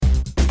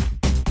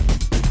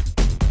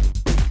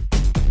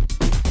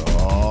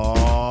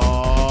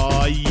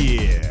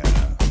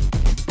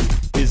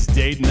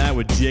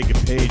with Jake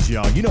and Paige,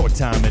 y'all. You know what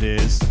time it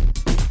is.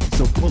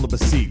 So pull up a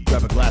seat,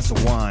 grab a glass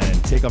of wine,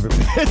 and take off your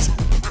pants.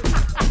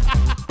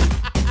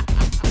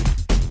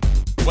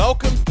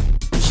 Welcome.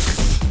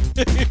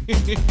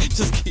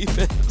 Just keep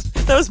it.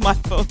 That was my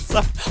phone.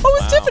 Sorry. Oh,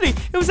 it was Tiffany.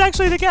 It was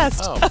actually the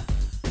guest. Oh.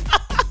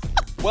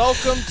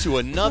 Welcome to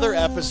another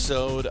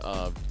episode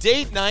of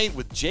Date Night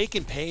with Jake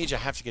and Paige. I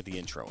have to get the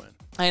intro in.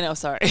 I know,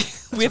 sorry.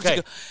 We have to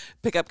go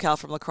pick up Cal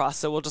from lacrosse,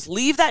 so we'll just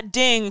leave that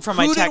ding from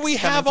my text. Who did we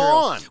have through.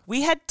 on?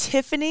 We had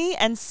Tiffany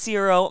and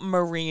Ciro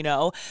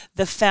Marino,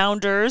 the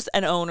founders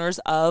and owners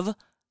of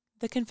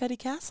the Confetti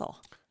Castle.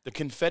 The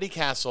Confetti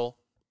Castle,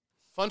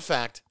 fun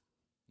fact,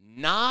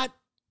 not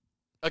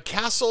a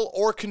castle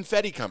or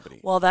confetti company.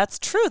 Well, that's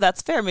true.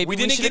 That's fair. Maybe we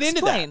didn't should get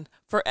explain. into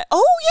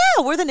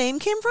that. Where the name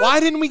came from? Why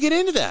didn't we get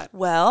into that?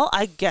 Well,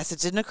 I guess it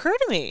didn't occur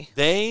to me.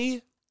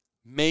 They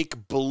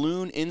make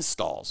balloon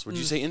installs. Would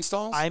you say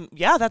installs? I think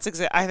that's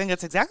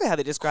exactly how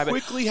they describe it.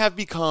 Quickly have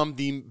become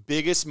the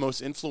biggest,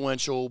 most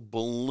influential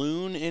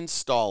balloon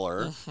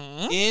installer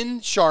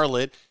in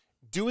Charlotte,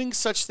 doing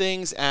such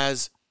things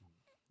as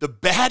the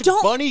Bad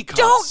Bunny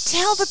concert. Don't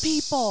tell the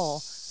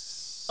people.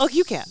 Oh,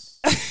 you can.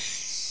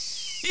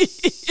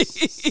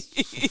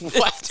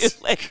 What? It's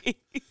too late.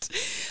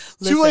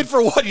 Too late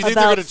for what? You think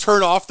they're going to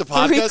turn off the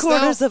podcast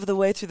Three-quarters now? of the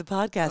way through the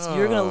podcast,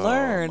 you're going to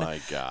learn my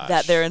gosh.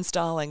 that they're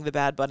installing the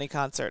Bad Bunny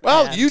concert.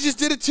 Well, and- you just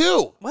did it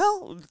too.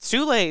 Well, it's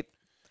too late.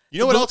 You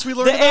know what else we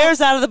learned The about?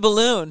 air's out of the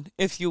balloon,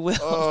 if you will.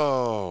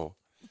 Oh,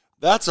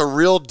 that's a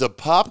real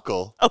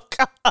DePopkel. Oh,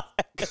 God.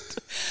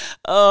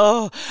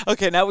 Oh,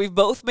 okay. Now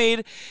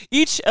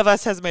each of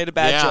us has made a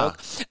bad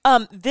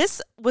joke. This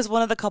was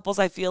one of the couples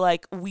I feel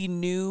like we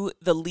knew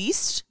the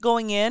least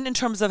going in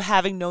terms of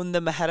having known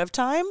them ahead of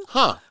time.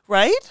 Huh.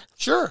 Right?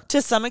 Sure.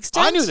 To some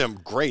extent. I knew them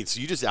great, so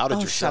you just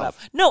outed yourself.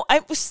 Shut up. No,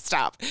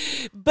 stop.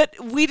 But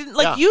we didn't,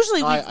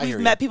 usually we've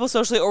met people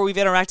socially or we've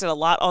interacted a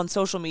lot on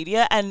social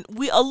media. And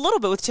a little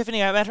bit with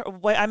Tiffany, I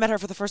met her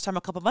for the first time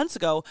a couple months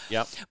ago.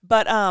 Yep.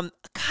 But, God,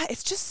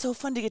 it's just so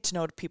fun to get to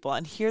know people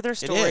and hear their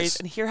stories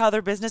and hear how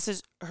their business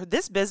is,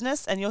 this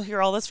business, and you'll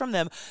hear all this from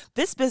them.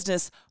 This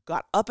business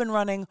got up and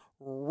running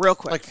real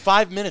quick. Like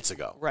 5 minutes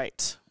ago.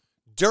 Right.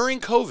 During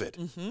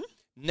COVID.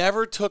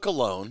 Never took a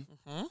loan.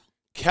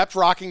 Kept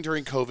rocking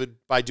during COVID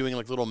by doing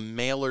like little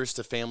mailers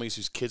to families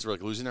whose kids were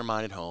like losing their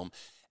mind at home.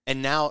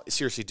 And now,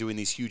 seriously, doing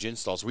these huge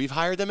installs. We've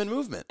hired them in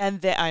movement.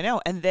 And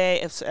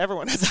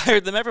everyone has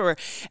hired them everywhere.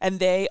 And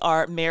they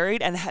are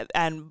married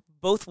and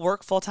both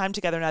work full-time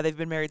together now. They've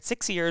been married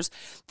 6 years.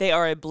 They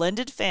are a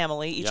blended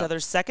family, each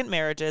other's second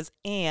marriages.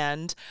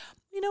 And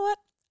you know what?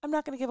 I'm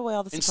not going to give away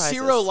all the surprises.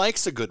 And Ciro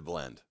likes a good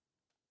blend.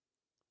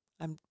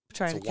 I'm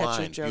trying to catch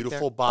wine, your joke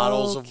beautiful there.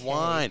 bottles of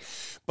wine.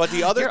 But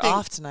the other You're thing,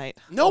 off tonight.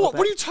 No, what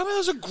are you talking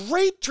about? That was a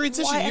great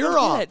transition. Why? You're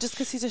off. Just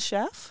because he's a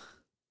chef?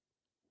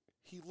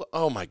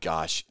 Oh my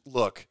gosh!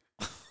 Look,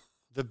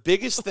 the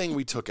biggest thing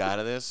we took out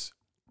of this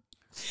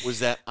was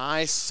that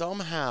I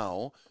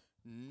somehow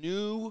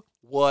knew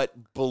what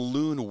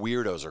balloon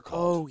weirdos are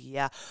called. Oh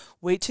yeah!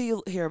 Wait till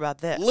you hear about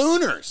this.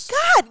 Looners.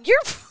 God,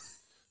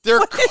 They're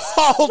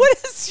called.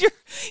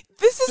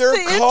 This is they're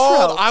the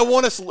called. intro. I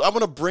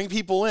want to bring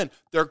people in.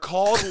 They're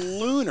called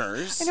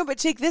looners. I know, but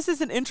Jake, this is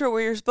an intro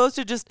where you're supposed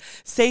to just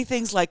say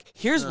things like,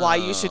 "Here's why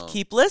you should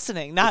keep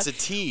listening." Not it's a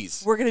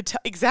tease. We're gonna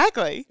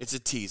exactly. It's a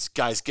tease,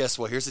 guys. Guess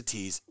what? Here's a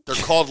tease. They're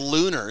called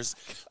looners.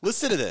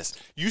 Listen to this.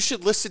 You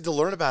should listen to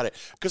learn about it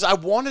because I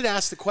wanted to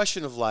ask the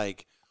question of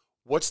like,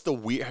 what's the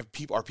weird?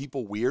 Are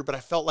people weird? But I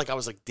felt like I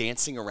was like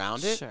dancing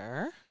around it.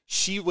 Sure.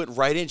 She went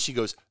right in. She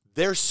goes,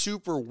 "They're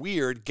super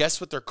weird.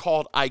 Guess what they're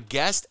called? I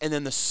guessed." And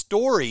then the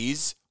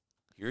stories.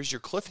 Here's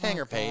your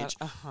cliffhanger page.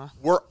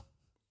 Were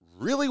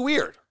really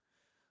weird.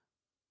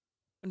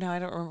 No, I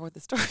don't remember what the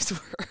stories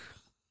were.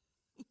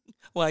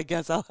 Well, I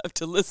guess I'll have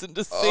to listen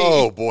to see.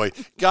 Oh, boy.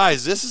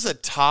 Guys, this is a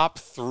top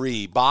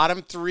 3,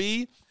 bottom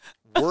 3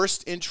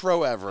 worst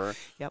intro ever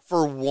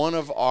for one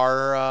of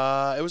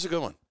our, it was a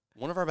good one.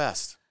 One of our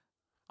best.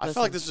 I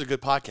felt like this was a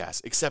good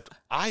podcast, except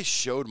I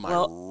showed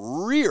my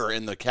rear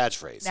in the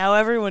catchphrase. Now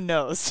everyone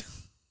knows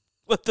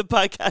what the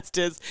podcast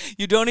is.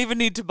 You don't even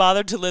need to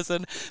bother to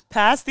listen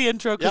past the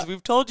intro because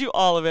we've told you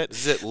all of it.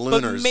 This is it,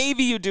 Looners. But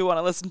maybe you do want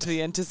to listen to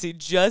the end to see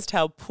just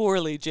how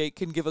poorly Jake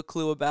can give a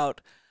clue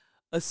about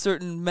a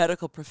certain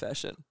medical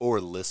profession.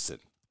 Or listen.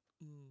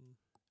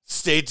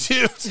 Stay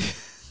tuned.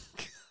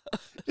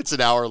 It's an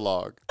hour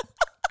long.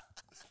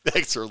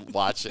 Thanks for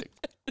watching.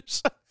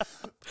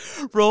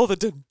 Roll the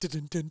dun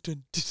dun dun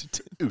dun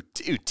dun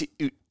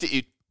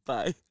dun.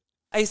 Bye.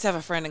 I used to have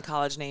a friend in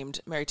college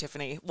named Mary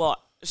Tiffany. Well,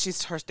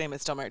 her name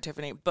is still Mary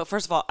Tiffany. But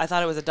first of all, I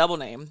thought it was a double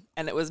name,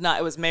 and it was not.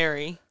 It was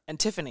Mary and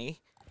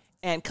Tiffany.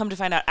 And come to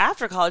find out,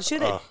 after college,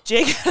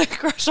 Jake had a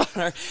crush on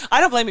her.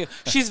 I don't blame you.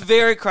 She's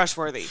very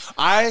crush-worthy.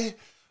 I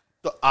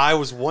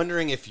was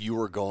wondering if you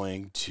were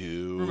going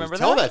to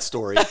tell that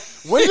story.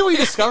 When did we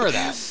discover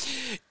that?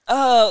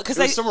 Because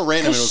it was someone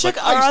random. And it was like,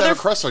 I used to have a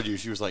crush on you.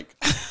 She was like,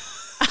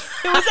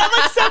 It was at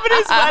like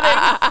somebody's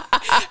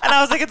wedding. And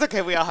I was like, it's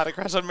okay. We all had a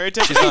crush on Mary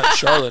Tiffany. She's not in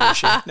Charlotte, is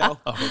she? No.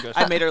 Oh, my gosh.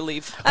 I made her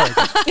leave.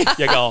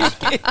 Yeah, go on.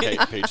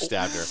 Paige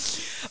stabbed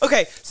her.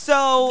 Okay,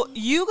 so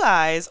you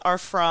guys are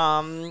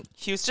from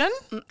Houston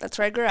That's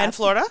where I grew up. and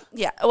Florida?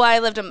 Yeah. Well, I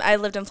lived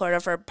in Florida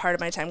for part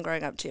of my time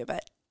growing up too,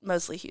 but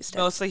mostly Houston.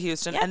 Mostly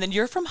Houston. Yeah. And then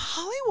you're from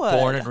Hollywood.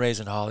 Born and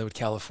raised in Hollywood,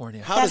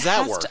 California. How does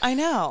that has work? to- I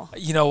know.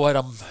 You know what?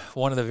 I'm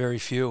one of the very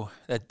few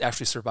that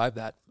actually survived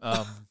that.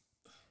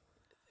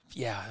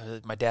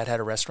 My dad had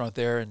a restaurant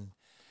there, and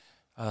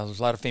a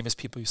lot of famous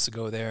people used to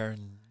go there.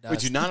 And Wait,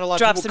 do not a lot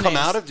Drop of people some come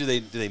names. out of? Do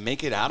they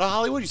make it out of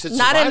Hollywood? You said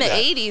Not in survive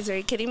the that. 80s. Are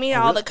you kidding me?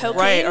 All the cocaine.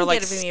 Right, or like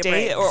Give me a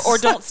stay, break. or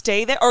don't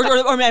stay there, or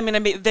I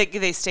mean,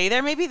 they stay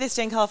there. Maybe they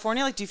stay in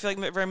California. Like, do you feel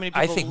like very many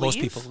people? I think most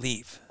leave? people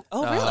leave.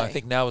 Oh, really? I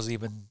think now is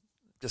even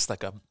just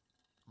like a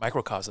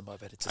microcosm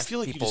of it. It's I just feel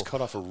like you people just cut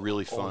off a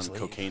really fun always leave.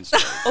 cocaine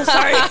story. Oh,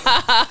 sorry.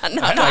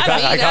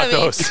 I got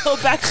those. Go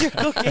back to your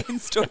cocaine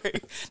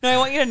story. No, I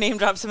want you to name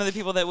drop some of the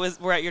people that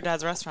were at your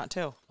dad's restaurant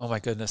too. Oh my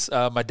goodness!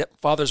 My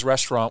father's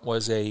restaurant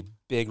was a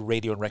big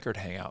radio and record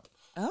hangout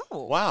Oh,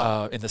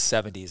 Wow. in the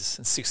 70s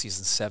and 60s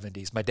and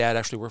 70s. My dad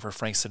actually worked for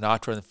Frank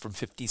Sinatra from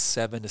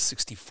 57 to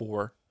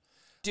 64.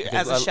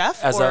 As a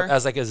chef, as or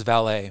like his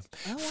valet.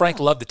 Frank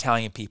loved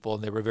Italian people,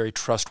 and they were very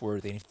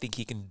trustworthy. I think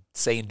he can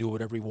say and do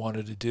whatever he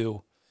wanted to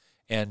do.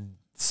 And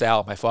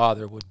Sal, my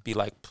father, would be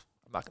like,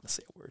 I'm not going to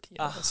say a word. You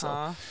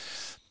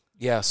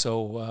know?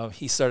 So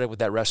he started with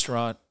that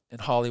restaurant in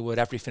Hollywood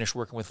after he finished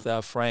working with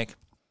Frank.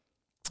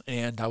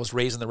 And I was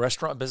raised in the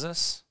restaurant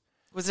business.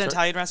 Was it an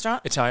Italian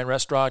restaurant? Italian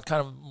restaurant,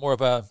 kind of more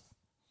of a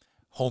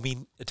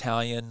homey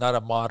Italian, not a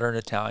modern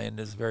Italian.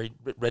 It's very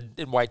red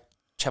and white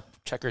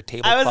checkered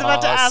tablecloths. I was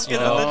about to ask, you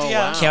isn't know, it?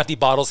 Yeah. Chianti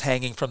bottles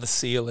hanging from the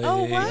ceiling.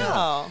 Oh,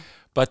 wow.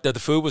 But the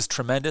food was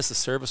tremendous. The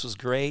service was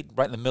great,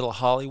 right in the middle of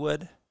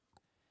Hollywood.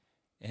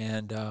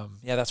 And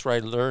that's where I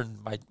learned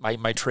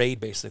my trade.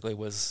 Basically,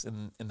 was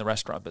in the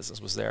restaurant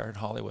business. Was there in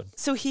Hollywood.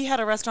 So he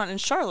had a restaurant in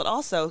Charlotte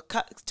also.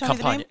 Tell me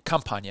the name.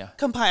 Campagna.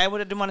 Campagna. I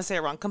didn't want to say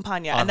it wrong.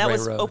 Campagna. On And that Ray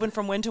was Road. open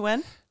from when to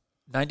when?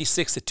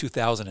 96 to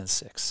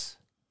 2006.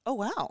 Oh,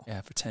 wow.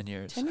 Yeah, for 10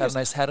 years. 10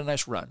 years. Had a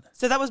nice run.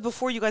 So that was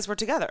before you guys were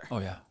together. Oh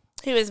yeah.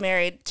 He was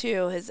married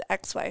to his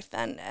ex-wife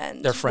then,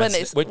 and They're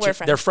friends. We're friends.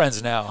 They're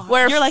friends now.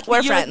 We're You're friends.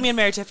 like me and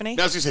Mary Tiffany.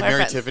 I was going to say, We're Mary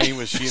friends. Tiffany,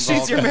 was she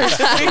involved? She's your Mary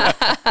Tiffany.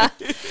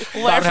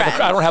 We're I friends.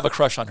 don't have a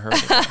crush on her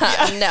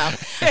anymore.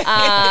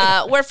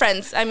 No, we're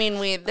friends. I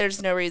mean,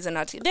 there's no reason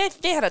not to.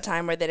 They had a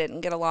time where they didn't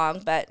get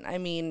along, but I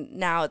mean,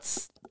 now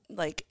it's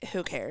like,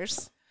 who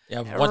cares? Yeah,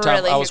 one time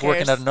Really, I who was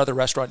working cares? at another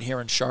restaurant here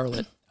in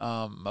Charlotte.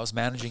 I was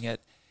managing it,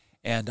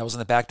 and I was in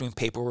the back doing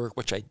paperwork,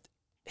 which I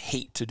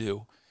hate to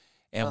do.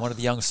 And one of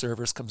the young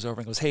servers comes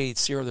over and goes, "Hey,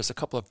 Ciro, there's a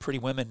couple of pretty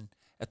women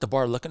at the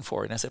bar looking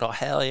for it." And I said, "Oh,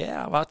 hell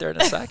yeah, I'm out there in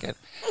a second."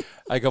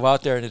 I go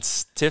out there, and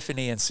it's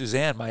Tiffany and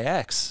Suzanne, my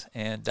ex.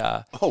 And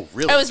Oh,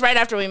 really? It was right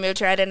after we moved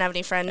here. I didn't have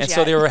any friends and yet.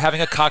 so they were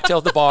having a cocktail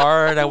at the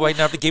bar, and I went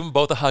up to give them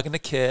both a hug and a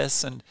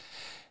kiss. And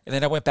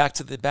then I went back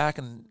to the back,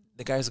 and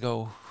the guys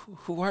go,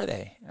 "Who are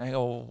they?" And I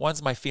go,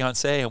 "One's my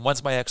fiance, and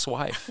one's my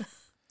ex-wife."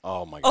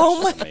 Oh, my gosh.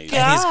 Oh, that's my amazing.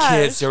 God.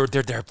 And these kids,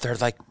 they're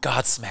like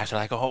godsmacked. They're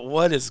like, "Oh,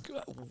 what?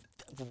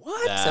 And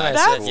I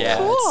That's said,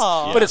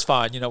 cool. but it's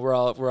fine. You know, we're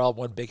all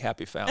one big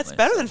happy family. That's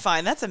better so. than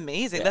fine. That's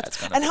amazing. Yeah, That's it's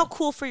kinda and how cool.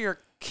 cool for your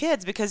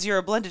kids because you're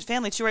a blended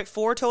family too, right?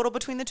 4 total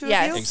between the two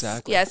Yes, of you.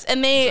 Exactly. Yes,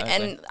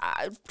 and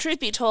truth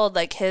be told,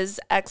 like his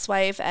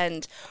ex-wife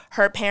and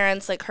her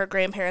parents, like her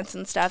grandparents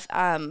and stuff,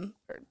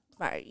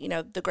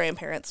 the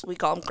grandparents, we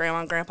call them grandma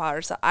and grandpa,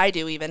 or so I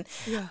do even.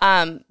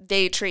 Yeah.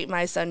 They treat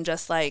my son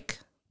just like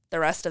the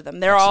rest of them.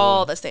 They're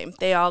all the same.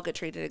 They all get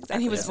treated exactly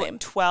And he was the same.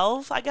 what,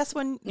 12, I guess,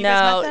 when you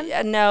guys met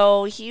then?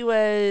 No, he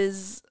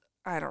was.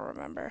 I don't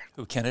remember.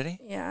 Who, Kennedy?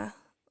 Yeah,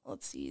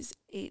 let's see. He's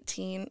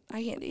 18.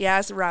 I can't. Yeah,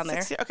 it's around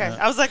there. Okay,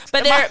 I was like,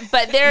 But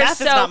they're math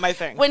so is not my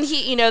thing. when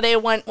he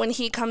when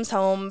he comes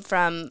home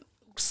from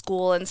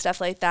school and stuff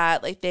like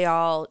that, like they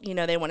all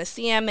they want to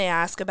see him, they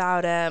ask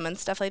about him and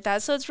stuff like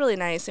that. So it's really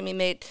nice. I mean,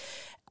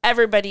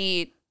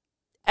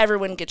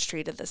 everyone gets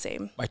treated the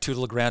same. My two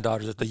little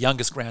granddaughters, the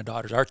youngest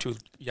granddaughters, our two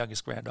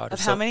youngest granddaughters.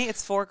 Of how many?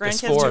 It's 4 It's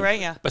grandkids 4. too, right?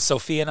 Yeah. But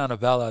Sophia and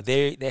Annabella,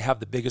 they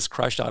have the biggest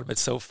crush on him. It's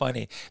so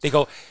funny.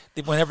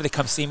 Whenever they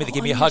come see me, they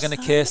give me a hug and a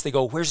kiss. They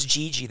go, "Where's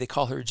Gigi?" They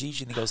call her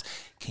Gigi. And he goes,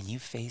 "Can you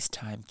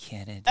FaceTime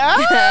Kennedy?"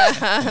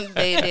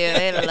 They do.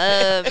 They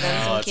love them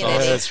some that's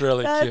Kennedy. That's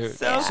really That's cute.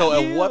 So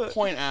cute. at what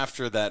point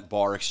after that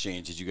bar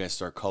exchange did you guys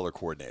start color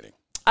coordinating?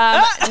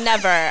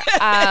 Never.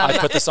 I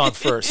put this on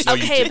first.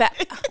 Okay, but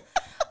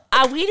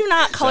we do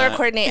not color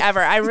coordinate ever.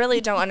 I really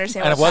don't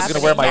understand. And I what's was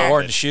going to wear my happening here.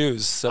 orange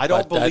shoes. So, I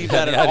don't but believe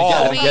that at I didn't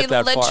all. get We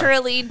that far.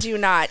 literally do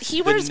not.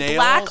 He wears nails?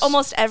 black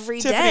almost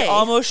every Tiffany day.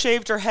 almost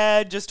shaved her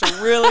head just to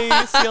really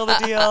seal the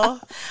deal.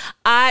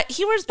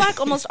 He wears black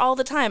almost all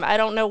the time. I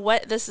don't know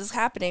what this is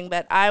happening,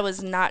 but I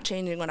was not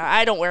changing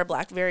I don't wear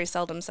black very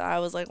seldom. So I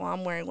was like, well,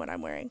 I'm wearing what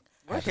I'm wearing.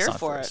 We're here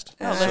for it.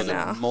 Oh, So listen.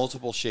 there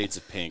multiple shades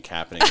of pink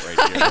happening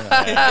right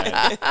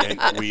here,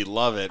 and we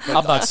love it. But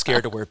I'm not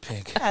scared to wear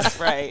pink. That's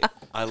right.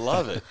 I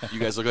love it. You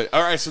guys look good.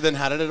 All right. So then,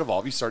 how did it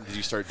evolve? Did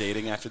you start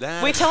dating after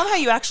that? Wait, tell them how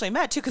you actually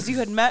met too, because you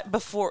had met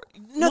before.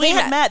 No, We they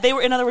had met. met. They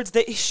were, in other words,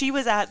 she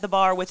was at the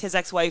bar with his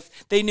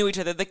ex-wife. They knew each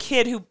other. The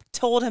kid who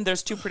told him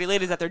there's two pretty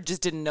ladies out there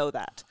just didn't know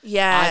that.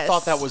 Yes. I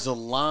thought that was a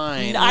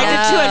line. I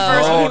did too at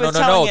first when he was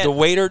telling it. The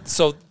waiter.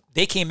 So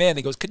they came in.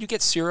 They goes, "Could you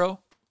get Ciro?"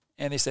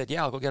 And they said,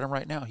 "Yeah, I'll go get him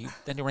right now."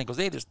 Then the ring goes,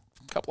 "Hey, there's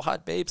a couple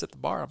hot babes at the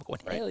bar." I'm going,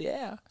 "Hell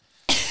yeah!"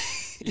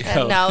 You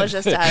And now it's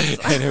just us.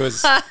 and it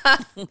was a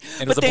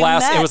they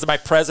blast. met. It was my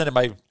present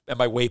and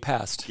my way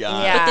past.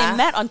 Yeah. Yeah. But they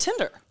met on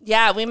Tinder.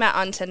 Yeah, we met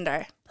on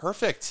Tinder.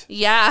 Perfect.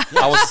 Yeah.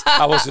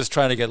 I was just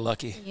trying to get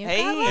lucky.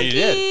 Hey, You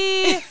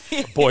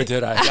did. Boy,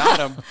 did I! Got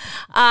him.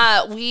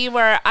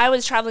 I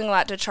was traveling a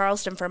lot to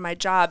Charleston for my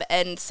job,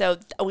 and so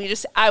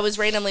I was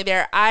randomly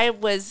there. I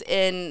was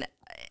in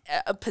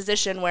a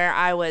position where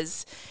I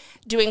was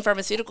doing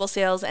pharmaceutical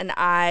sales, and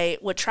I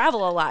would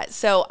travel a lot.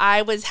 So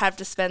I would have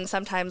to spend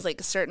sometimes like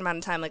a certain amount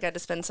of time, like I had to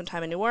spend some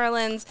time in New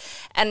Orleans.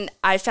 And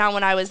I found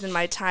when I was in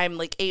my time,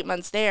 like 8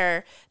 months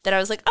there, that I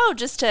was like, oh,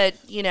 just to,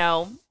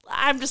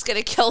 I'm just going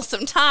to kill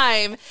some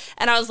time.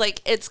 And I was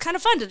like, it's kind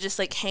of fun to just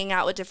like hang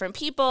out with different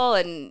people.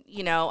 And,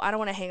 I don't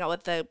want to hang out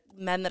with the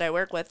men that I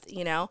work with,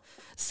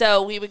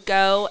 So we would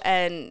go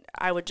and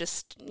I would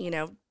just,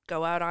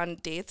 go out on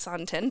dates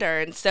on Tinder.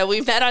 And so we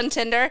met on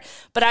Tinder,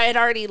 but I had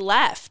already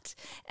left.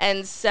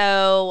 And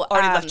so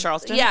left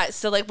Charleston? Yeah.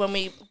 So like when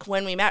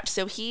we matched,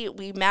 so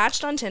we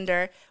matched on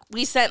Tinder.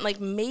 We sent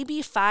like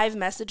maybe 5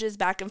 messages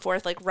back and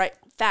forth, like right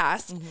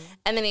fast. Mm-hmm.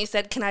 And then he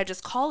said, "Can I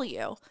just call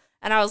you?"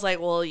 And I was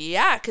like, "Well,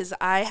 yeah," because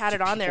I had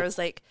it on there. It was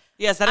like,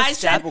 Yes, that is I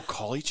said- People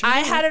call each other. I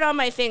had it on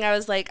my thing. I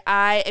was like,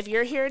 if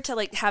you're here to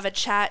like have a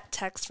chat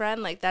text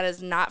friend, like that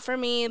is not for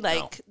me.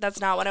 Like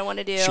that's not what I want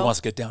to do. She wants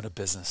to get down to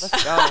business.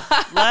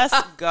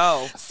 Let's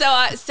go.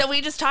 So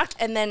we just talked,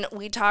 and then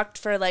we talked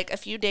for like a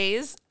few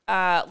days,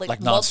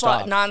 like multiple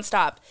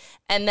nonstop.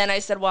 And then I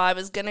said, well, I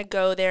was gonna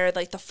go there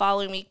like the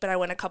following week, but I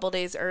went a couple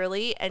days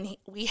early, and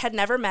we had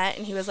never met.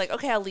 And he was like,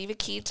 okay, I'll leave a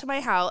key to my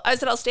house. I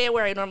said, I'll stay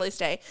where I normally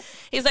stay.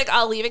 He's like,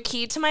 I'll leave a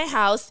key to my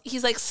house.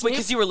 He's like, Wait, Snoop.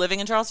 because you were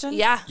living in Charleston?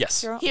 Yeah.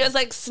 Yes. He was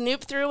like,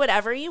 snoop through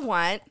whatever you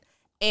want.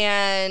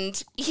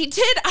 And he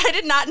did. I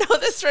did not know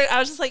this. I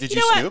was just like, Did you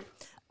you know snoop? what?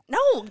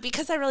 No,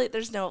 because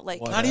there's no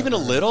like. Not even a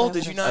little.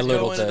 Did you not A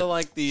little go into bit.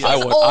 like the?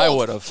 I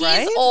would have.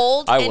 He's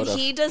old, I and would've.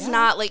 he does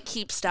not like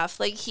keep stuff.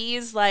 Like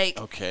he's like.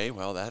 Okay,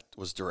 well that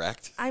was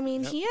direct. I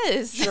mean, he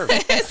is. Sure.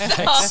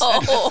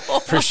 So,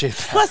 Appreciate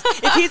that. Plus,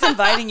 if he's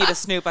inviting you to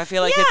snoop, I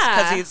feel like it's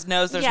Yeah. because he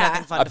knows there's Yeah.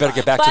 nothing fun I to better find.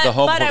 get back to the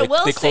home But I where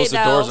will they close say,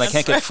 the doors though- and I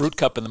can't get fruit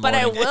cup in the but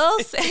morning. I will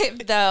say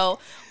though,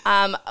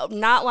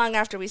 not long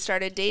after we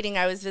started dating,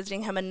 I was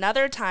visiting him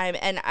another time,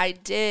 and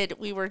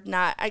we were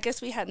not. I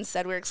guess we hadn't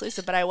said we were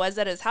exclusive, but I was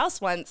at his house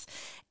once,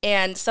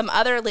 and some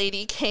other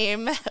lady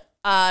came.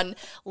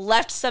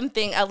 Left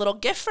a little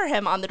gift for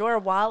him on the door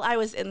while I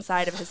was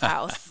inside of his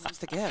house. What's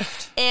the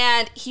gift?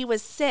 And he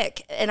was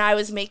sick, and I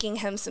was making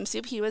him some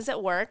soup. He was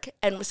at work,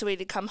 and so we had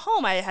to come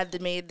home. I had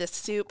made this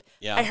soup.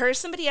 Yeah. I heard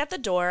somebody at the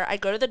door. I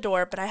go to the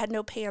door, but I had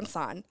no pants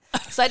on.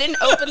 So I didn't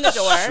open the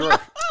door. Sure.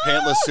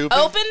 Pantless soup.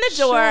 Open the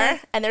door,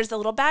 and there's a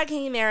little bag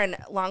hanging there. And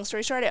long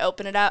story short, I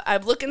open it up. I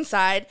look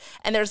inside,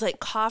 and there's like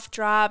cough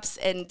drops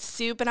and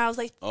soup. And I was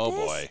like, Oh,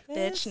 this boy.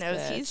 bitch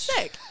knows he's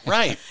sick.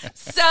 Right.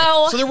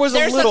 So So there was a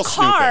there's little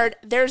card.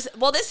 This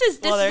is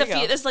there a you few.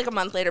 go. This is like a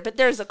month later, but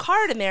there's a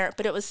card in there,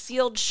 but it was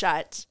sealed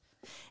shut.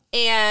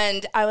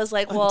 And I was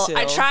like, well,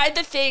 I Until- tried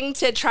the thing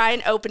to try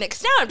and open it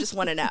because now I just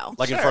want to know.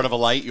 Like in front of a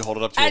light, you hold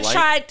it up to a I light.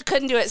 tried,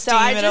 couldn't do it. So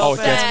I Steam it just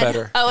open. said, Oh, it gets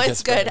better. oh, It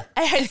it's gets good.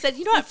 better. I said,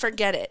 you know what?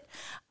 Forget it.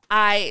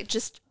 I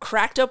just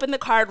cracked open the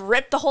card,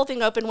 ripped the whole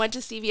thing open, went to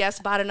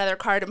CVS, bought another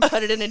card, and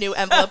put it in a new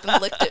envelope and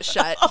licked it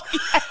shut.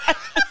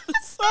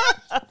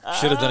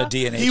 Should have done a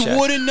DNA He check.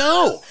 wouldn't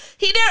know.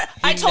 He never.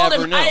 I told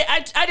never him. knew.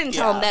 I didn't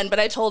tell him Yeah. then, but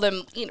I told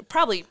him.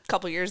 Probably a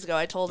couple years ago.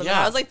 I told him.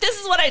 Yeah. I was like, "This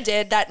is what I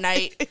did that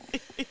night,"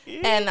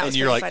 and that was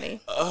you're pretty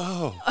like,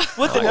 funny.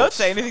 What the note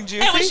say? Anything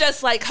juicy? It was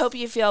just like, "Hope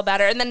you feel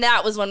better." And then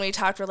that was when we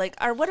talked. We're like,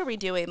 "What are we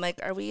doing? Like,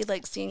 are we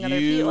like seeing other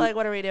You- people? Like,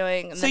 what are we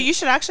doing?" And so then you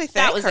should actually that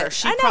thank was her. it.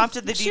 She I know.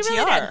 prompted the She DTR.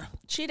 really did.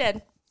 She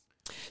did.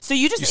 So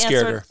you just You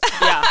scared answered.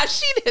 her. Yeah.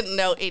 She didn't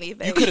know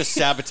anything. you could have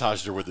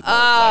sabotaged her with the note.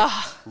 Like,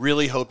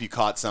 really hope you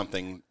caught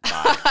something.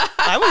 Bye.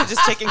 I would have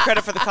just taken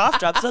credit for the cough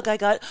drops. Look,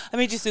 I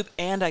made you soup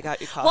and I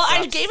got you cough Well,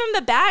 drops. I gave him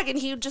the bag, and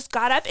he just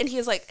got up, and he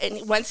was like,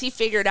 and once he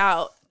figured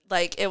out,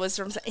 like, it was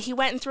from, he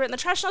went and threw it in the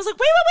trash, and I was like,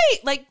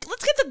 wait, like,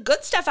 let's get the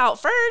good stuff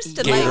out first.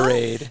 And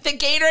Gatorade. Like, the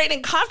Gatorade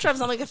and cough drops.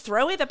 I'm like,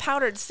 throw away the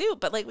powdered soup,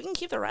 but, like, we can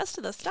keep the rest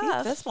of the Keep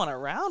stuff. this one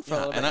around for a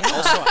little And bit.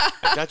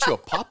 I got you a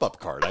pop-up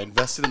card. I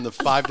invested in the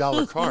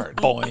 $5 card.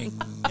 Boing.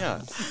 Yeah,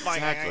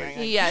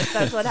 exactly. Yes,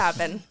 that's what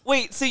happened.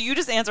 Wait, so you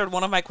just answered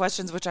one of my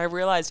questions, which I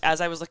realized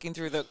as I was looking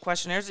through the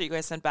questionnaires that you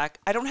guys sent back.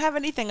 I don't have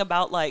anything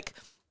about like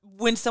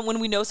when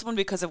we know someone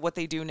because of what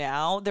they do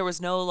now, there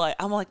was no like.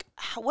 I'm like,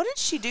 what did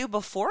she do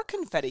before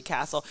Confetti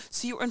Castle?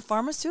 So you were in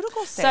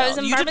pharmaceutical sales. So I was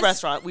in you did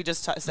restaurant. We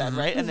just said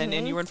right, and then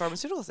you were in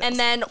pharmaceutical sales. And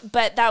then,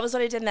 but that was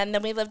what I did. And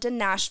then we lived in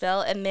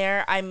Nashville, and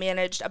there I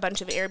managed a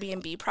bunch of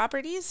Airbnb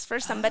properties for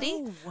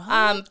somebody,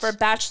 for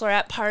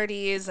bachelorette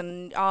parties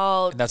and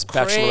all. And that's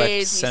crazy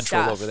Bachelorette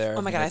Central stuff. over there.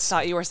 oh my god, I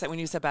thought you were saying when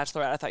you said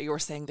bachelorette, I thought you were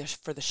saying this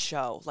for the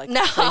show, like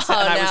No, place it,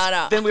 and I was-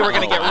 no. Then we were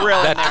gonna get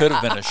real. That could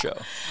have been a show.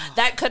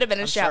 That could have been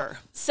a show. sure.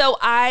 So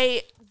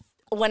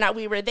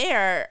we were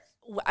there,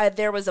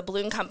 there was a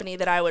balloon company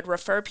that I would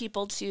refer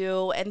people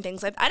to and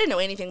things like that. I didn't know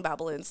anything about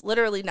balloons,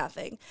 literally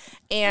nothing.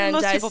 And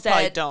Most I people said,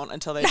 probably don't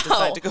until they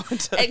decide to go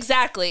into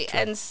Exactly.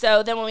 And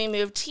so then when we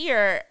moved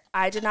here,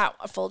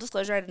 full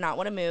disclosure, I did not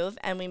want to move.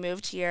 And we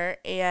moved here,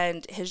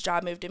 and his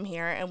job moved him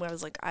here. And I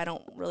was like, I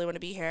don't really want to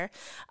be here.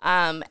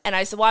 And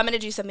I said, well, I'm going to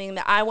do something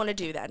that I want to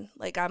do then.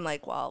 Like, I'm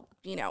like, well,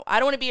 I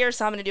don't want to be here,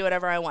 so I'm going to do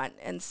whatever I want.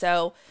 And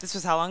so This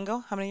was how long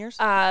ago? How many years?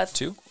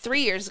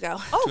 3 years ago.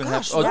 Oh 2.5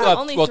 gosh,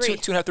 only well, 3.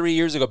 2.5, 3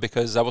 years ago,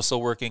 because I was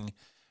still working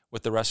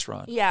with the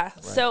restaurant. Yeah.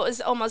 So it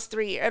was almost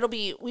 3 years.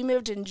 We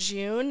moved in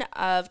June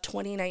of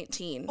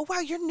 2019. Oh wow,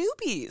 you're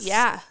newbies.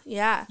 Yeah.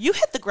 Yeah. You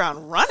hit the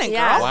ground running,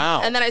 Yeah. girl.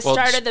 Wow. And then I Well,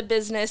 started the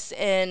business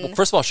in. Well,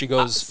 first of all, she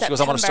goes, I want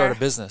to start a September.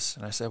 business.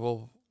 And I said,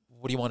 well,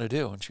 what do you want to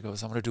do? And she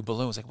goes, I'm going to do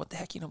balloons. Like, what the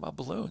heck you know about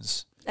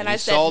balloons? and you I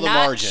said, saw the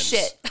not margins.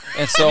 shit.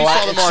 And so You saw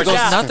the she goes, margins.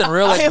 Yeah. nothing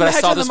really, I but I saw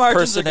imagine the this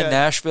margins person are in good.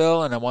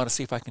 Nashville, and I want to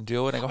see if I can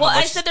do it. And I go, Well, how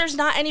I much? said, there's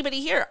not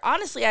anybody here.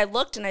 Honestly, I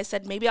looked and I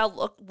said, maybe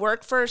I'll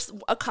work for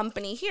a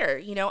company here.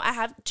 I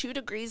have 2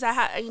 degrees.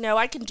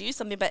 I can do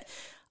something, but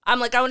I'm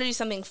like, I want to do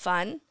something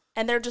fun.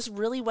 And there just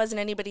really wasn't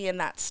anybody in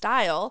that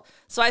style.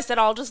 So I said,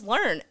 I'll just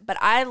learn. But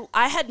I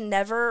had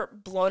never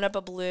blown up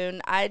a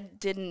balloon. I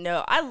did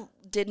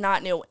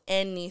not know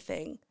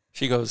anything.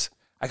 She goes,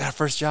 I got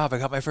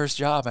my first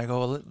job. I go,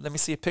 well, let me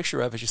see a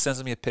picture of it. She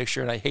sends me a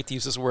picture, and I hate to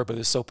use this word, but it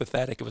was so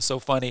pathetic. It was so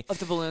funny. Of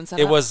the balloon It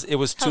setup? was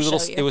I'll show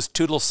you. it was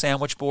 2 little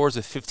sandwich boards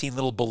with 15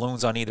 little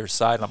balloons on either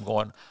side. And I'm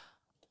going,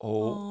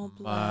 oh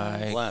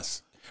my,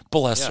 Bless.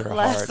 bless her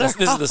Bless heart. her This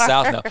is the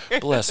South now.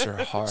 Bless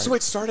her heart. So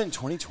it started in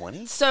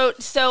 2020? So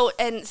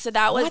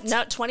that was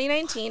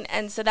 2019,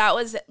 and so that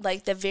was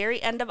like the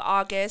very end of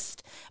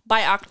August.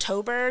 By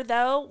October,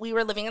 though, we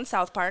were living in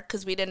South Park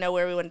because we didn't know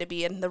where we wanted to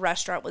be, and the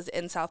restaurant was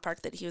in South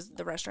Park. That he was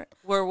the restaurant,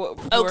 Where Oak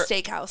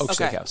Steakhouse. Oak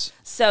Okay. Steakhouse.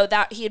 So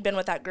that he had been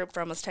with that group for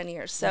almost 10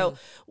 years. So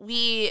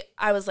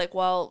I was like,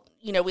 well,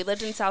 we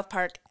lived in South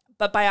Park,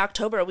 but by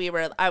October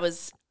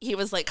he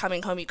was like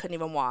coming home. You couldn't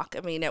even walk.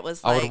 I mean, it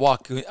was like,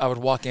 I would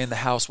walk in. The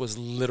house was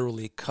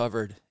literally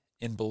covered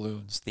in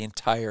balloons. The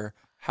entire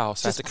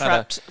house. just I had to kind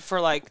of. prepped for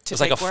like It to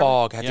was like a take wherever-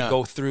 fog. I had Yeah. to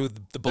go through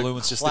the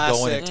balloons just to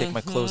go in and take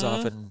my clothes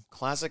off and.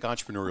 Classic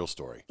entrepreneurial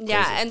story.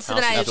 yeah. Crazy. And so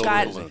House then filled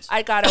with balloons.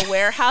 I got a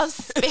warehouse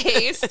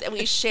space, and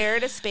we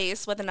shared a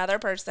space with another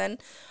person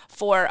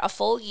for a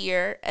full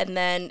year. And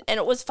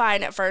it was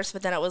fine at first,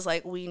 but then it was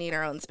like, we need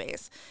our own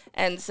space.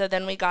 And so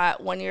then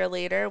 1 year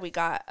later, we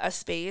got a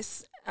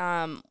space,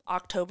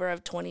 October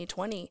of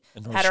 2020,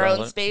 In North had our own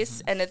Charlotte.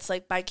 space, and it's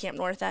like by Camp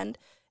North End.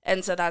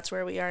 And so that's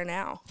where we are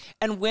now.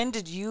 And when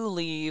did you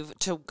leave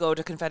to go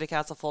to Confetti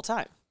Castle full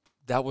time?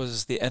 That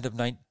was the end of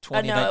No, it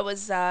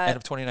was, end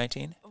of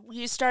 2019.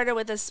 you started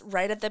with us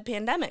right at the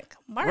pandemic,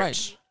 March.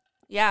 Right.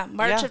 Yeah,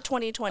 March Yeah. of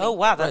 2020. Oh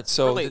wow, Right. that's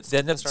So really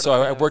then, started so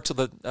I early. worked till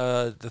the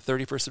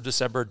 31st of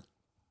December,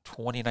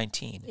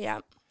 2019.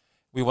 Yeah,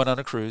 We went on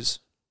a cruise.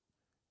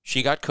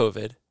 She got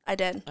COVID, I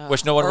did.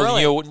 which no one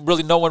really early. knew.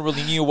 Really, no one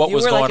really knew what You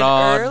was were going like an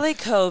on. early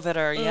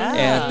COVIDer, yeah.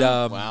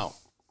 And Wow.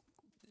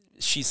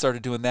 she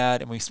started doing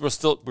that, and we were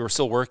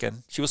still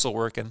working. She was still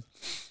working,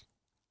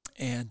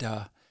 and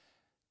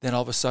then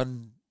all of a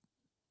sudden,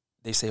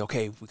 they say,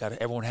 "Okay,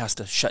 everyone has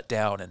to shut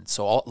down." And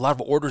so a lot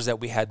of orders that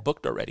we had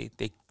booked already,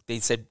 they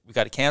said we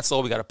got to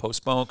cancel, we got to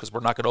postpone because we're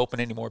not going to open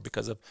anymore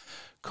because of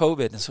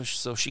COVID. And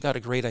so she got a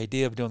great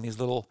idea of doing these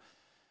little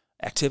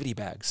activity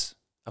bags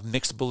of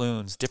mixed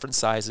balloons, different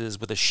sizes,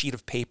 with a sheet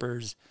of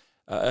paper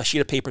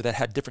that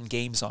had different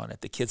games on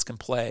it that kids can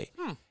play.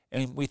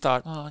 And we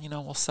thought, well,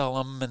 we'll sell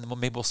them, and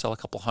maybe we'll sell a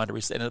couple hundred.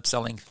 We ended up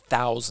selling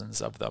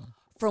thousands of them.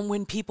 From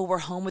when people were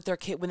home with their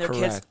kids,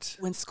 Correct.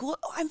 when school.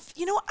 Oh,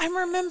 I'm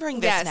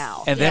remembering this Yes.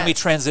 now. And then we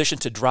Yes.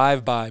 transitioned to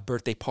drive-by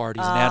birthday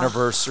parties and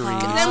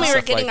anniversaries. And then we were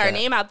stuff getting like our that.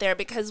 name out there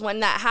because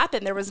when that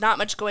happened, there was not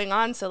much going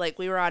on. So like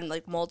we were on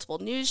like multiple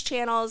news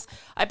channels.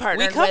 I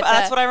partnered with.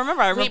 That's what I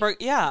remember. I we remember,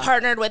 yeah.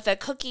 Partnered with a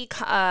cookie,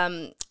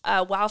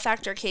 Wow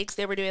Factor Cakes.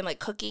 They were doing like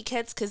cookie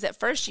kits because at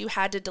first you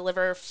had to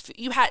deliver.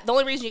 The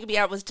only reason you could be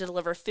out was to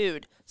deliver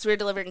food. So we were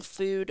delivering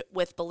food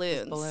with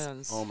balloons.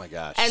 Balloons. Oh my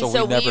gosh. And So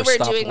so we never we were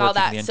stopped doing all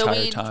working that. the So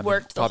entire we time.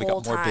 worked the Probably whole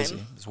got more time. busy.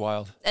 It was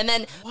wild. And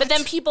then, but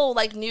then people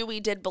like knew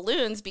we did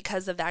balloons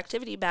because of the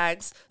activity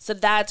bags. So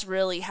that's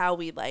really how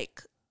we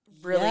like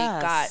really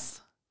Yes. got.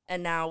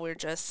 And now we're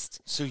just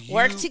So you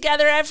work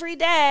together every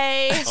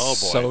day. Oh boy,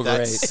 So that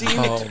great. seemed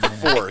Oh,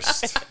 man.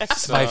 forced.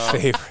 It's my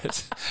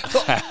favorite.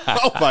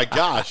 Oh my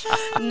gosh.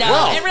 No,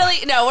 Well. it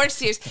really no. We're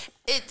serious.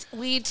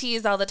 We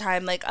tease all the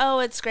time, like, oh,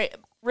 it's great.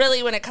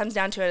 really, when it comes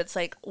down to it, it's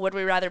like, would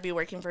we rather be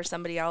working for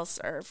somebody else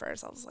or for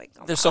ourselves? Like,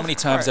 There's so many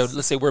times that, course.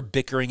 let's say we're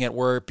bickering at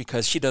work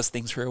because she does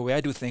things her way,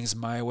 I do things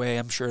my way.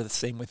 I'm sure the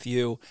same with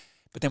you.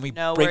 But then we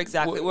No, break, we're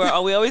exactly. We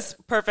always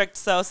perfect.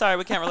 So sorry,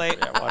 we can't relate.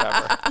 yeah,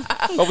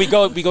 whatever. But we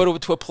go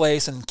to a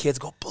place and kids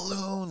go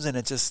balloons, and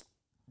it just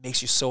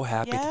makes you so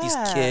happy that these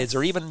kids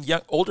or even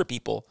older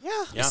people,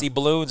 you see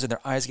balloons and their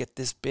eyes get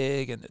this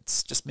big, and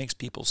it just makes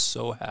people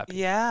so happy.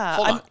 Yeah.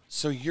 Hold on.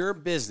 So your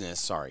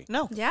business,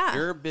 No. Yeah.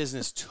 your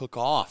business took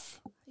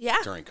off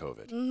during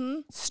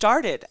COVID.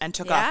 Started and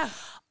took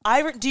off.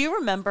 Do you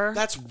remember?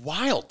 That's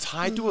wild.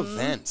 Tied to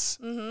events.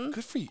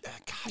 Good for you.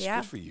 Gosh,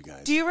 Yeah. good for you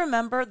guys. Do you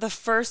remember the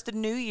first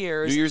New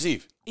Year's? New Year's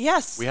Eve.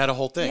 Yes. We had a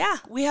whole thing. Yeah.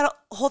 We had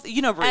a whole,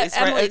 you know, Breeze,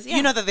 right? Emily's, yeah.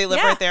 You know that they live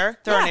Yeah. right there.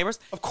 They're our neighbors.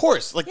 Of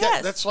course. Like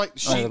Yes. that's like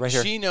she, right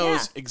here. she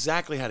knows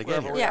exactly how to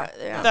get here.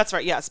 Yeah. That's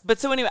right. Yes. But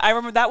so anyway, I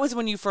remember that was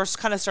when you first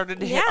kind of started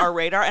to hit Yeah. our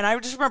radar, and I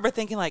just remember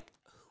thinking like,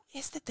 who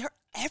is that? They're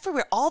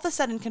everywhere. All of a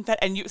sudden, confetti.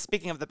 And you,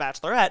 speaking of The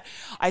Bachelorette,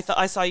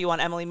 I saw you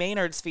on Emily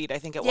Maynard's feed, I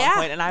think, at one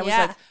point, and I was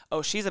like,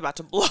 oh, she's about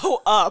to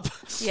blow up.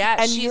 Yeah,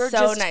 and she's you're so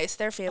just, nice.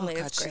 Their family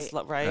God, is great. she's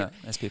right. Yeah,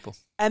 nice people.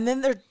 And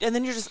then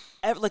you're just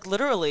like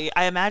literally.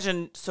 I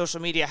imagine social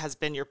media has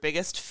been your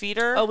biggest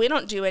feeder. Oh, we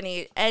don't do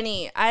any.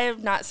 I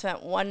have not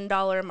spent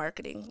 $1 in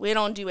marketing. We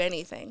don't do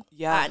anything.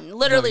 Yeah.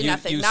 Literally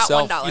nothing. Not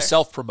 $1. You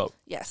self-promote.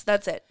 Yes,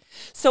 that's it.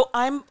 So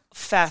I'm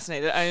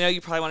fascinated. I know you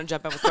probably want to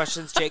jump in with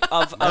questions, Jake.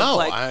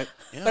 Yeah.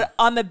 But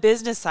on the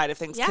business side of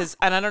things, Yeah. because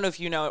and I don't know if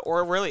you know it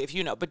or really if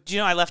you know, but do you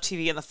know I left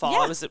TV in the fall. Yeah.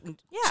 I was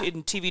Yeah.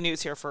 in TV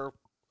news here for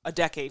a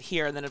decade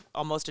here and then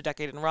almost a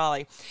decade in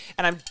Raleigh.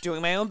 And I'm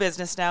doing my own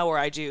business now where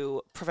I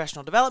do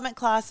professional development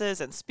classes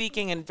and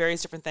speaking and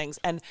various different things.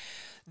 And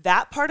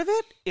that part of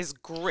it is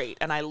great.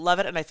 And I love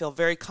it. And I feel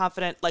very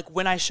confident. Like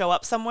when I show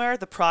up somewhere,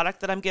 the product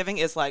that I'm giving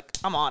is like,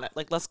 I'm on it.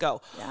 Like, let's go.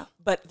 Yeah.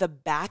 But the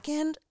back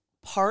end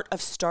part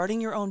of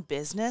starting your own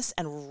business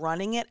and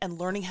running it and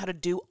learning how to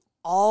do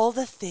all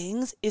the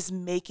things is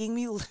making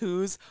me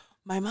lose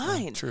my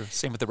mind. True.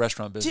 Same with the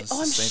restaurant business.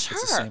 I'm It's the same,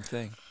 It's the sure. same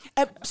thing.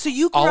 So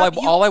you grew All up,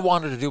 I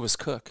wanted to do was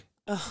cook.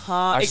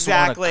 I just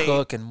exactly. want to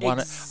cook and I want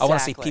to see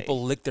Exactly.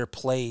 people lick their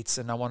plates,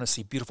 and I want to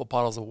see beautiful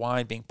bottles of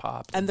wine being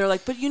popped. And they're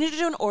like, but you need to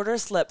do an order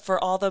slip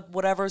for all the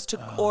whatever's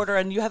to order,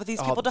 and you have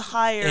these people to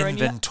hire,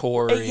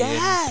 inventory and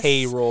yes. and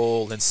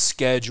payroll and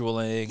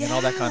scheduling and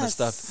all that kind of Yes.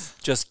 stuff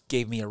just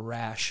gave me a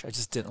rash. I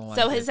just didn't like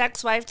So it. his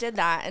ex-wife did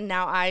that, and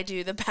now I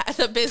do the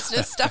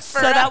business stuff for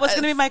So that was us.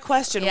 going to be my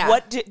question. Yeah.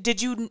 What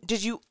did you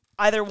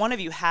either one of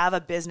you have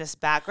a business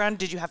background?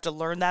 Did you have to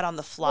learn that on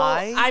the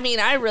fly? Well, I mean,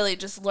 I really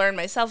just learned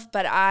myself,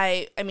 but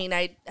I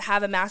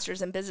have a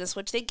master's in business,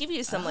 which they give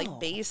you some like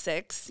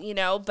basics,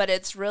 but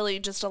it's really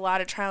just a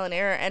lot of trial and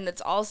error. And it's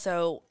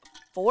also,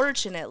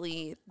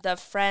 fortunately, the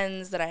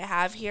friends that I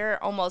have here,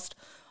 almost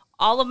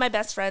all of my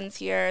best friends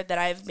here that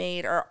I've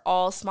made are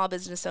all small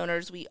business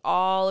owners. We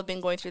all have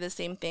been going through the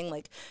same thing,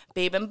 like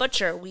Babe and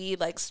Butcher. We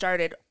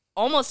started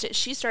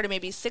she started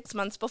maybe 6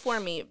 months before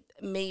me,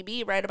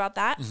 maybe right about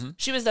that. Mm-hmm.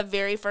 She was the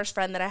very first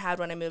friend that I had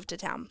when I moved to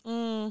town.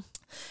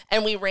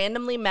 And we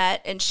randomly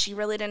met, and she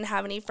really didn't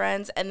have any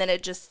friends. And then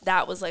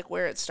that was like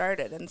where it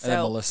started. And so,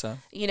 and Melissa.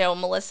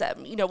 Melissa,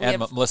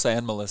 Melissa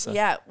and Melissa.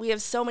 Yeah, we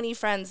have so many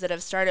friends that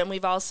have started, and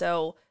we've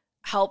also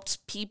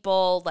helped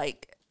people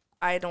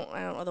I don't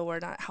know the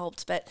word, not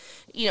helped, but,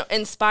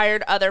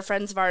 inspired other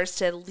friends of ours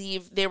to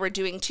leave. They were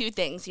doing two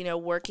things,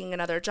 working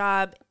another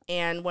job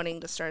and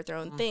wanting to start their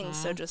own things.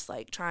 So just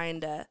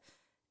trying to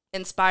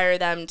inspire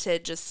them to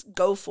just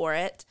go for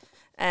it.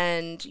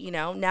 And,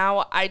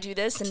 now I do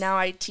this, and now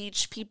I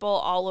teach people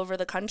all over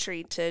the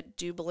country to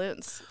do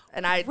balloons.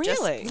 And I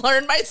Really? just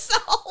learned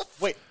myself.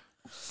 Wait.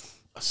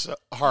 So,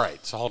 all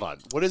right. So hold on.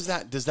 What is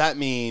that? Does that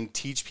mean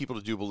teach people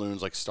to do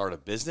balloons, like start a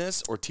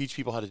business, or teach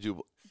people how to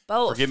do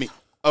Both. Forgive me.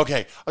 Okay.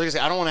 I was gonna say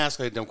I don't want to ask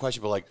a dumb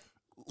question, but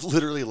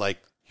literally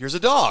here's a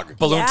dog.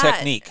 Balloon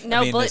technique. No,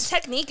 balloon this-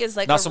 technique is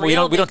not a some- we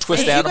real don't big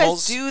twist thing.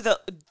 animals. You guys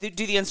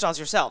do the installs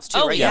yourselves too,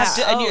 Oh, right? yeah. You have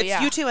to- and Oh, it's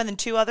yeah. you two and then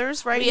two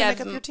others, right? We You have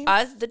make up your team?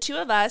 us, the two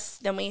of us.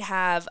 Then we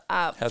have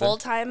a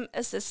full-time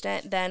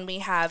assistant. Then we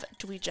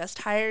just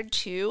hired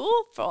two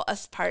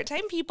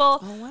part-time people.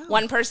 Oh, wow.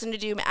 One person to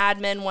do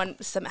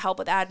admin, some help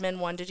with admin,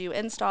 one to do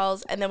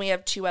installs, and then we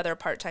have two other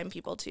part-time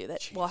people too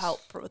that will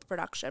help with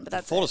production. But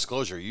that's Full it.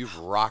 disclosure, you've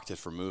rocked it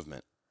for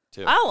movement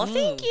too. Oh, well,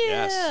 thank you.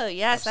 Yes,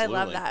 Yes, I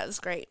love absolutely. that. It was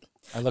great.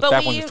 I look But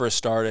back when we first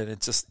started.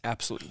 It's just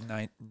absolutely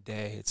night and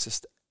day. It's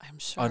just I'm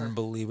sure.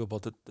 unbelievable.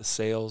 The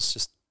sales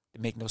just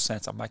make no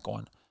sense. I'm like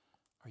going,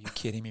 are you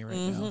kidding me right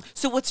now?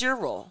 So what's your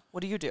role?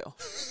 What do you do?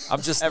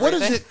 I'm just. What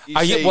is it? You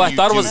I say well, I you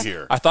thought it do was.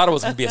 here? I thought it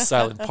was going to be a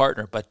silent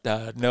partner, but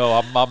no.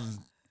 I'm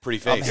Pretty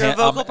face. You're a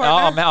vocal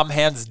partner? I'm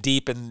hands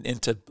deep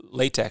into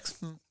latex.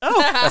 Oh,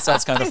 that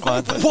sounds kind of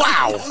fun. But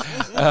Wow.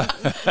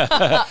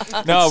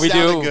 no, we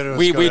sounded good. It do. was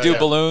We good, do yeah.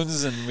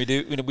 balloons, and we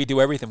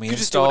do everything. We You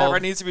just do install whatever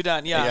needs to be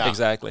done. Yeah. Yeah.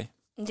 exactly.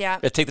 Yeah.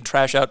 If I take the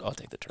trash out, I'll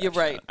take the trash. You're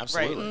right. out.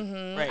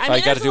 Absolutely. Right. If I got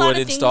to there's a do lot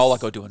an of install, I'll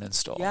things- go do an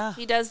install. Yeah.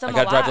 He does them I a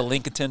got to drive lot. to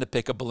Lincolnton to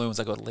pick up balloons.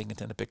 I go to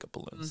Lincoln to pick up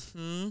balloons.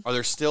 Are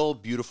there still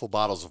beautiful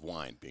bottles of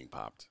wine being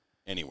popped?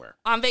 anywhere?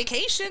 On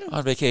vacation.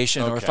 On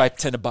vacation, or if Okay. I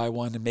tend to buy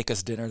one and make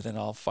us dinner, then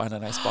I'll find a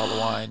nice bottle of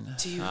wine.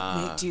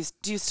 Do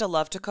you still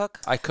love to cook?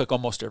 I cook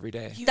almost every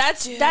day.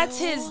 That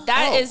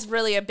Oh. is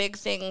really a big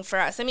thing for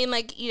us. I mean,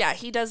 like, yeah,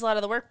 he does a lot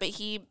of the work, but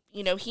he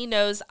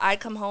knows I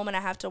come home and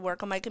I have to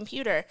work on my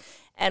computer.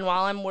 And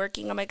while I'm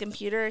working on my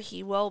computer,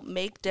 he will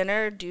make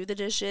dinner, do the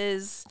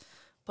dishes,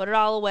 put it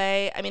all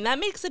away. I mean, that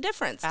makes a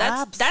difference.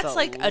 That's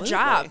like a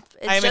job.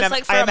 It's just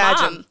like for a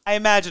mom. I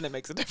imagine it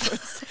makes a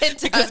difference. It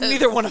because does.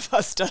 neither one of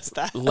us does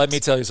that. Let me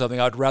tell you something.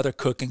 I'd rather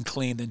cook and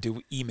clean than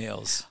do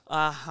emails.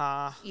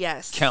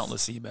 Yes.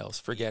 Countless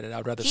emails. Forget it.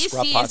 I'd rather He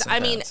scrub sees, pots and I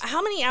mean, pans.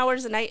 how many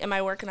hours a night am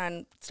I working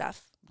on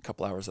stuff? A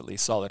couple hours at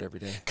least, solid every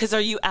day. Because are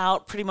you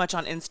out pretty much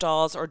on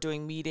installs or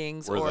doing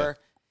meetings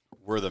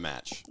We're the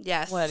match.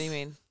 Yes. what do you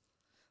mean?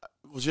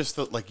 Well, just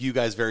like you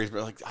guys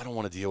like, I don't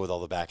want to deal with all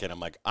the back end. I'm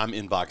like, I'm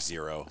inbox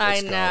 0. I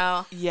Let's go.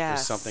 know. Yes.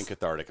 There's something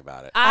cathartic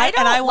about it.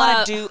 I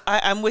want to do.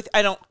 I'm with.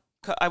 I don't.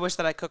 I wish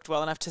that I cooked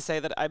well enough to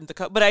say that I'm the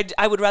cook, but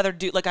I would rather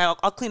do like I'll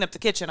clean up the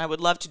kitchen. I would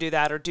love to do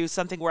that, or do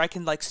something where I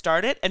can like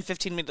start it and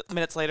 15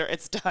 minutes later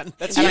it's done.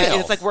 That's And email.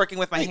 it's like working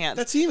with my hands.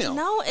 That's email.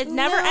 No, it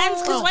never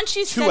ends because once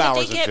you 2 send it, hours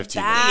they and get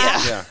 15 back.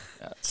 minutes. Yeah.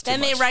 It's too Then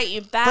they much. write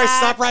you back. Bryce,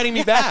 stop writing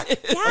me back.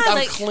 I'm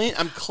like- clean.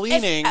 I'm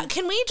cleaning.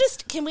 Can we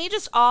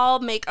just all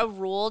make a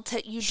rule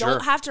to you Sure.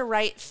 don't have to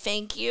write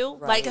thank you?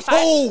 Right. Like if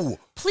Oh!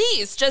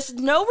 please just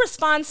no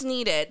response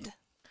needed.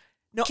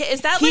 No,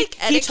 Is that like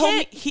he told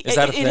me etiquette? Is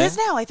that a it is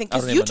thing? now, I think, I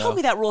don't because you even told know.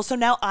 me that rule. So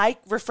now I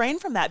refrain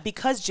from that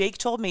because Jake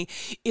told me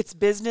it's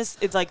business.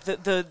 It's like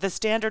the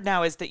standard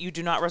now is that you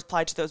do not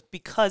reply to those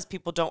because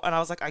people don't. And I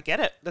was like, I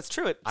get it. That's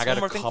true. It's I got one a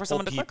more thing for couple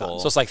someone to click people- on.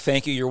 So it's like,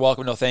 thank you, you're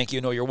welcome. No, thank you.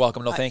 No, you're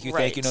welcome. No, thank you.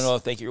 Thank you. right. No,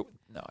 thank you.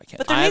 No, I can't.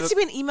 But there I needs have to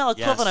be an email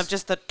equivalent yes. of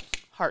just the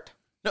heart.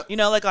 No. You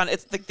know, like on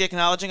it's the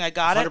acknowledging I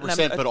got it. And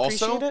 100%, I but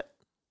also- appreciate it.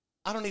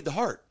 I don't need the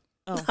heart.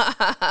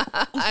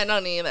 I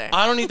don't either.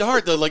 I don't need the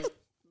heart. They're like,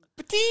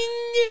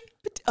 ding.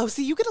 Oh,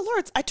 see, you get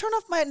alerts. I turn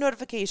off my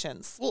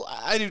notifications. Well,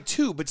 I do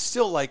too, but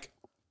still, like,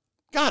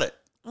 got it.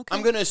 Okay.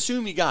 I'm going to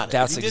assume you got it.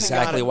 That's If you didn't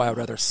exactly got it- why I'd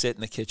rather sit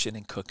in the kitchen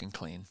and cook and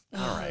clean.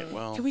 All right,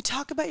 well. Can we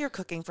talk about your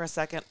cooking for a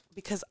second?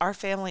 Because our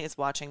family is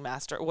watching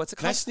Master. What's it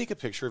Can I called? sneak a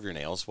picture of your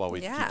nails while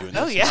we Yeah. keep doing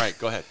this? Oh, yeah. All right,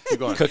 go ahead. Keep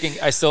going. Cooking,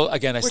 I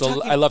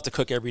talking- love to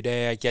cook every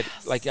day. I get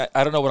like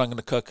I don't know what I'm going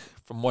to cook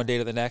from one day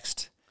to the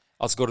next.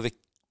 I'll just go to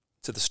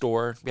the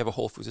store. We have a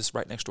Whole Foods that's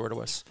right next door to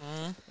us,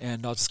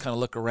 and I'll just kind of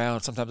look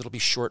around. Sometimes it'll be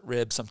short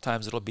ribs.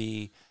 Sometimes it'll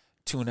be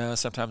tuna.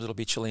 Sometimes it'll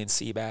be Chilean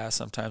sea bass.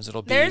 Sometimes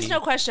it'll be. There's no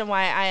question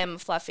why I am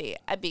fluffy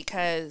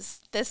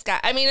because this guy.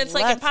 I mean, it's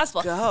like Let's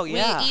impossible. go,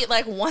 yeah. We eat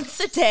like once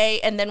a day,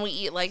 and then we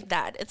eat like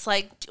that. It's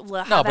like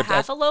we'll No, have a but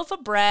half a loaf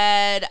of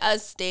bread, a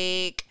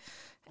steak.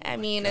 I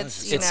mean,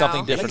 it's It's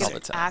something different Like all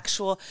an the time.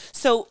 actual.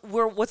 So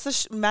what's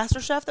the Master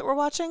Chef that we're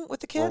watching with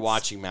the kids? We're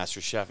watching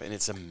MasterChef, and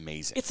it's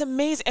amazing. It's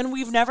amazing, and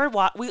we've never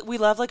watched. We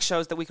love like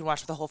shows that we can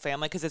watch with the whole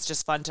family because it's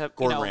just fun to.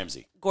 Gordon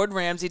Ramsay. Gordon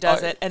Ramsay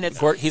does it, and it's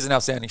He's an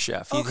outstanding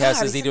chef. He Oh, has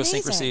God, his he's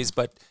idiosyncrasies,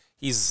 amazing.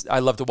 but I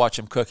love to watch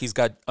him cook. He's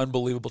got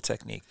unbelievable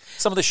technique.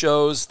 Some of the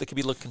shows that could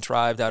be look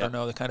contrived. I don't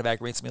know. That kind of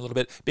aggravates me a little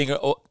bit. Being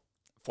a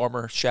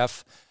former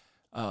chef,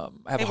 I have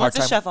Hey, a hard once a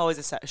time. chef, always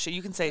a chef.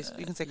 You can say.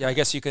 Yeah, I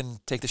guess you can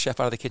take the chef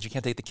out of the kitchen. You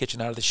can't take the kitchen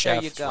out of the chef.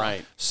 There you go.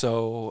 Right.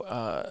 So,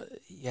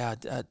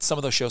 some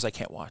of those shows I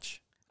can't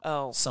watch.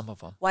 Oh, Some of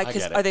them. why? I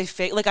Because get it. are they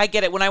fake? Like I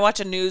get it when I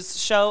watch a news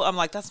show. I'm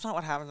like, that's not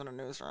what happens in a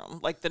newsroom.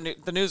 Like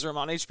the newsroom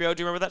on HBO.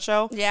 Do you remember that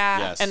show? yeah.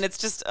 Yes. And it's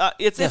just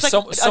it's Yeah, like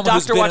someone a who's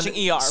doctor been watching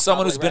in, ER.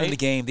 Someone who's probably, been in the right?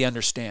 game, they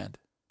understand.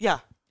 Yeah.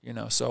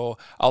 So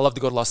I'll love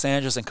to go to Los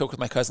Angeles and cook with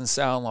my cousin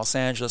Sal in Los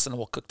Angeles, and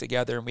we'll cook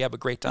together, and we have a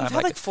great time. You've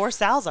had like 4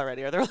 Sal's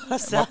already. Are there a lot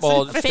of Sal's?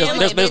 well, in your family?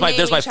 there's They my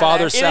name each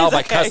father's other. Sal, It is my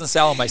okay. cousin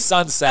Sal, and my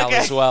son's Sal Okay.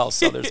 as well.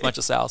 So there's a bunch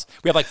of Sals.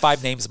 We have like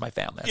 5 names in my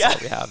family. That's Yeah. all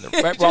we have.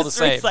 We're all the Just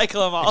same.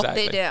 recycle 'em all.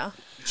 Exactly. They do.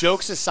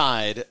 Jokes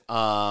aside,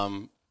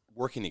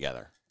 working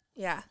together.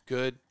 Yeah.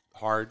 Good,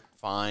 hard,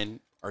 fine.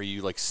 Are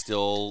you like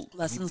still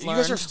Lessons you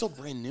guys are learned. still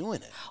brand new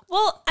in it.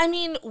 Well, I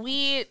mean,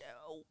 we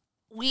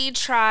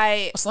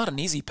try. It's not an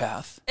easy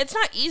path. It's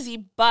not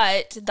easy,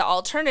 but the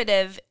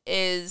alternative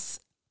is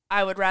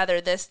I would rather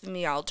this than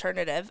the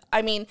alternative.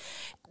 I mean,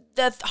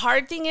 the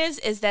hard thing is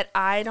that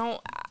I don't,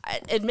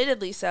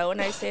 admittedly so,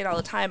 and I say it all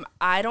the time,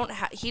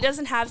 he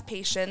doesn't have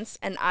patience,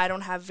 and I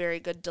don't have very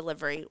good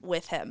delivery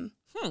with him.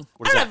 I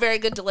don't have very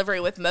good delivery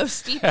with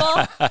most people,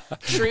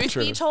 truth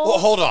be told. Well,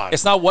 hold on.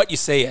 It's not what you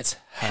say, it's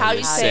how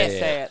you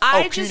say it.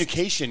 I just,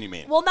 Communication, you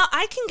mean? well, no,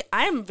 I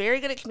am very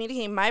good at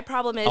communicating. My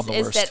problem I'm the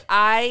is worst. that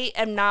I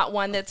am not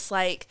one that's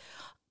like,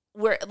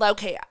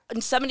 okay,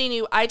 somebody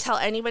new, I tell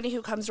anybody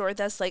who comes to work with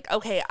us, like,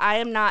 okay, I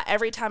am not,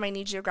 every time I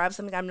need you to grab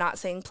something, I'm not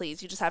saying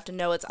please. You just have to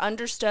know it's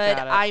understood.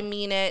 Got it. I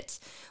mean it.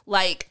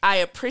 Like,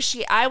 I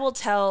will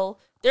tell,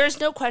 there's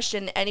no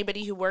question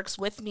anybody who works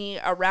with me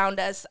around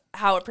us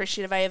how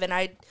appreciative I am, and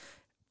I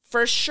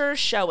for sure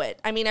show it.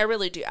 I mean, I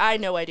really do. I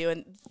know I do,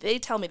 and they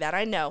tell me that.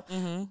 I know.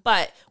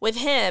 But with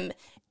him,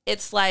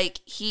 it's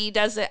like he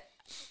doesn't,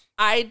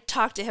 I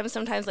talk to him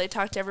sometimes like I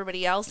talk to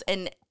everybody else,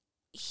 and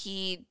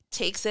he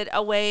takes it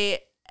away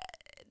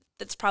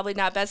that's probably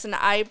not best, and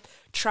I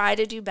try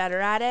to do better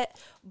at it.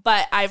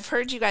 But I've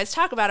heard you guys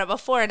talk about it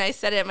before, and I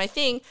said it at my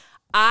thing.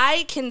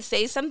 I can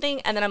say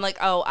something, and then I'm like,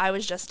 oh, I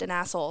was just an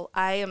asshole.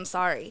 I am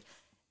sorry.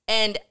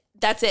 And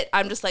that's it.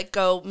 I'm just like,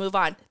 go, move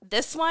on.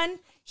 This one,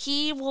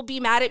 he will be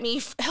mad at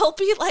me. He'll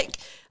be like,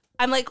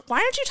 I'm like, why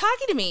aren't you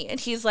talking to me? And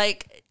he's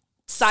like,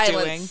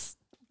 silence.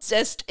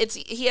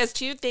 He has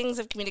two things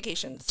of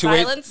communication.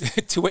 Silence.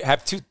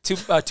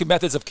 Two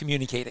methods of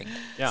communicating.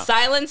 Yeah.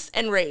 Silence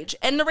and rage.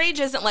 And the rage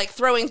isn't like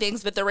throwing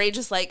things, but the rage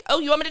is like, oh,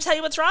 you want me to tell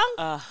you what's wrong?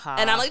 Uh-huh.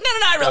 And I'm like, no,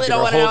 I really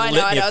don't want to know.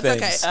 I know.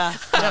 It's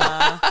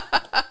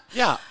okay.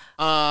 Yeah.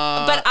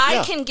 But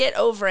I can get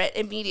over it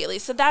immediately.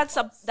 So that's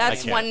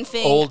one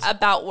thing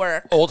about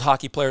work. Old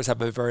hockey players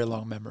have a very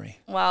long memory.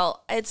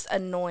 Well, it's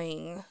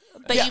annoying.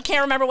 But you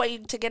can't remember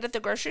what to get at the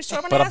grocery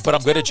store when But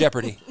I'm good at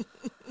Jeopardy.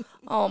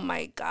 Oh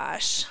my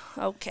gosh.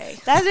 Okay.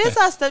 That is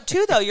us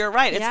too, though. You're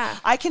right. Yeah.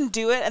 I can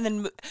do it, and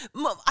then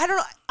I don't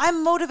know.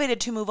 I'm motivated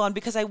to move on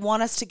because I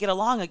want us to get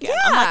along again. Yeah.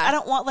 I'm like, I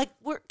don't want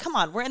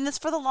we're in this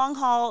for the long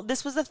haul.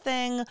 This was a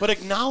thing. But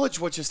acknowledge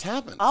what just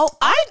happened. Oh,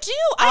 I do.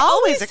 I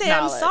always always say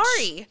I'm acknowledge.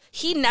 sorry.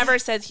 He never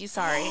says he's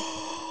sorry.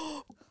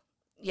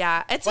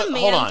 Yeah, it's But a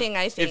hold man on. thing,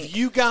 I think. If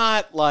you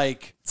got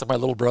like, It's like my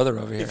little brother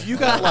over here. if you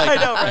got like,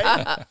 I know,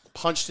 right?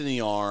 punched in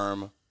the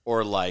arm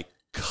or like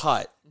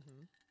cut,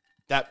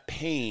 that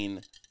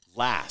pain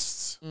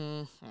lasts.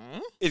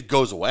 It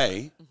goes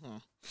away.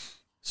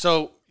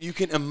 So you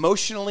can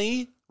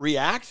emotionally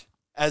react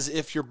as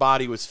if your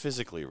body was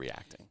physically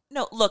reacting.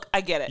 No, look,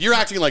 I get it. You're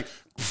acting like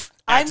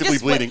I'm actively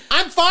just- bleeding.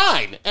 I'm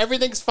fine.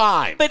 Everything's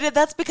fine. But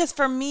that's because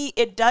for me,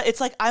 it does. It's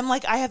like I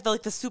have the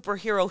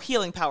superhero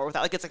healing power with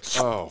that. Like it's like,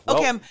 Oh, well,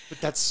 okay, but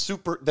that's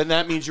super. Then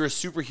that means you're a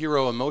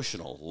superhero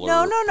emotional.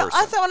 No. person.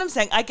 That's not what I'm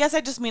saying. I guess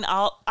I just mean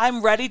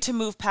I'm ready to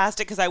move past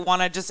it because I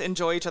want to just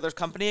enjoy each other's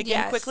company again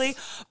Yes. quickly.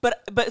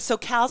 But so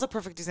Cal's a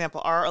perfect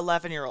example. Our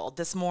 11-year-old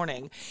this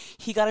morning,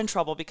 he got in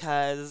trouble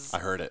because I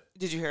heard it.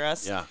 Did you hear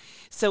us? Yeah.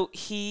 So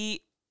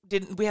he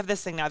didn't. We have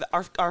this thing now that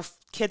our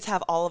kids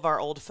have all of our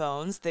old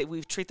phones. That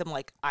we treat them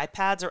like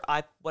iPads or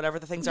whatever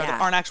the things are that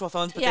Yeah. aren't actual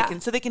phones, but Yeah.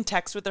 they can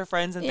text with their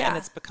friends, and Yeah.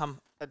 it's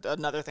become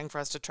another thing for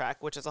us to track,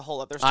 which is a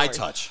whole other story.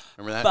 iTouch.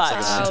 Remember that? But-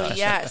 It's like an Oh, iTouch.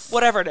 yes.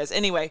 Whatever it is.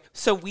 Anyway,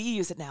 so we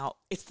use it now.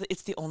 It's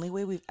the only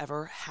way we've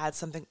ever had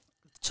something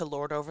to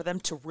lord over them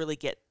to really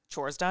get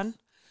chores done.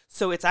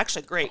 So it's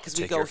actually great because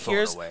we Take go your phone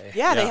here's away.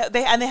 yeah,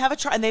 they have a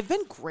try, and they've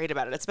been great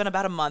about it. It's been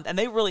about a month, and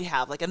they really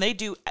have and they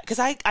do because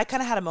I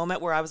kind of had a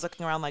moment where I was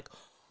looking around like,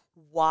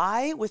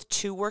 why with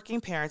 2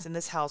 working parents in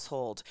this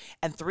household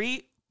and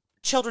 3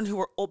 children who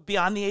are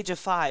beyond the age of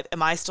 5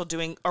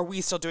 are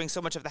we still doing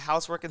so much of the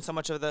housework and so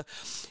much of the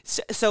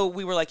so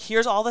we were like,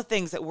 here's all the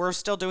things that we're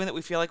still doing that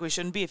we feel like we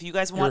shouldn't be. If you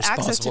guys want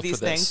access to responsible these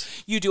for this.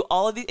 things, you do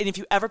all of these, and if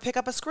you ever pick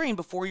up a screen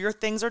before your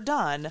things are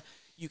done,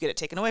 you get it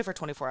taken away for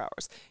 24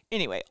 hours.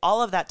 Anyway,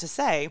 all of that to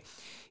say,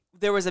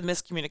 there was a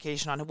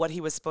miscommunication on what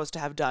he was supposed to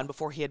have done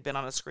before he had been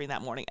on a screen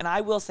that morning. And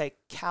I will say,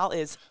 Cal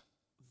is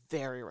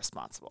very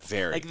responsible.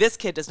 Very. Like, this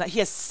kid does not, he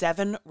has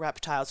 7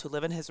 reptiles who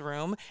live in his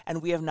room, and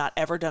we have not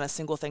ever done a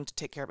single thing to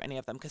take care of any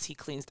of them because he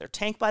cleans their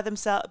tank by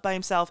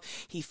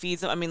himself. He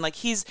feeds them. I mean, like,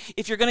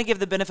 if you're going to give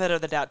the benefit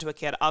of the doubt to a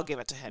kid, I'll give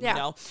it to him, Yeah. you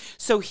know?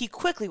 So he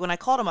quickly, when I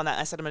called him on that,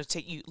 I said, I'm going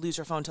to lose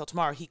your phone until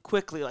tomorrow. He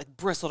quickly, like,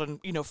 bristled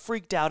and,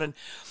 freaked out. And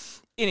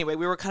anyway,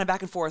 we were kind of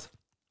back and forth.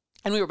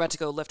 And we were about to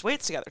go lift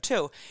weights together,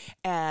 too.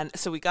 And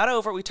so we got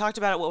over it. We talked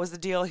about it. What was the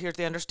deal? Here's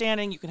the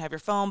understanding. You can have your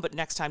phone, but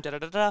next time,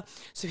 da-da-da-da.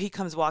 So he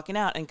comes walking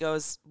out and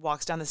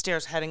walks down the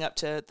stairs, heading up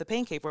to the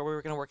pain cave where we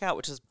were going to work out,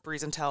 which is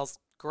Breeze and Tell's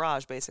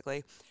garage,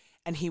 basically.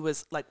 And he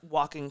was, like,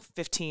 walking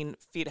 15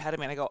 feet ahead of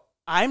me. And I go,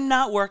 I'm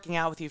not working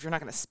out with you if you're not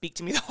going to speak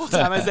to me the whole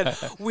time. I said,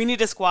 we need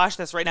to squash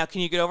this right now.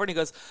 Can you get over? And he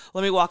goes,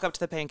 let me walk up to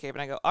the pain cave.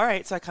 And I go, all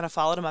right. So I kind of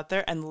followed him up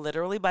there. And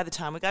literally by the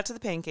time we got to the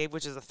pain cave,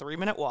 which is a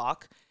 3-minute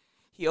walk,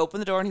 he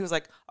opened the door and he was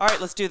like, all right,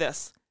 let's do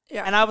this.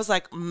 Yeah. And I was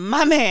like,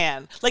 my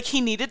man. Like,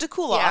 he needed to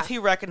cool Yeah. off. He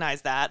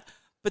recognized that.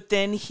 But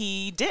then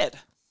he did.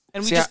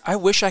 And we See, just I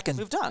wish I can.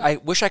 moved on. I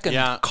wish I could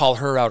Yeah. call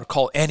her out or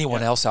call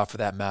anyone else out for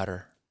that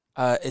matter.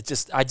 I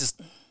just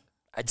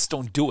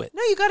don't do it.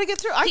 no, you got to get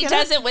through. I He get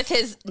does it. it with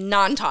his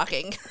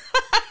non-talking.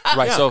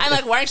 Right. So I'm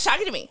like, why aren't you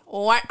talking to me?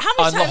 Why? How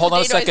many times hold a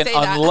on day a do I second. say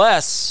that?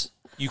 Unless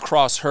you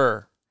cross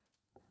her.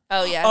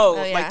 Oh yeah.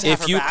 Oh, yeah. like to-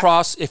 If her you back.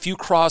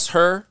 cross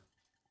her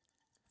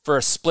for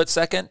a split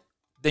second,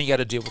 then you got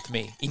to deal with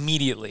me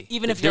immediately.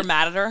 Even if you're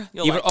mad at her,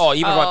 you'll Even like,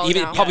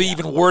 no. probably Yeah,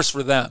 even worse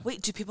for them.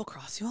 wait, do people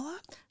cross you a lot?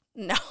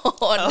 No,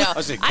 Oh. no.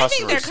 was saying I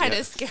think they're customers, kind yeah.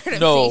 of scared of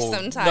No, me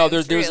sometimes. no.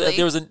 There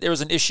really.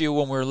 was an issue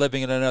when we were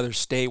living in another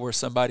state where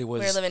somebody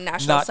was We were living in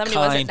Nashville. not Somebody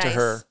wasn't kind to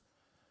nice.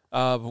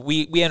 her.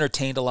 We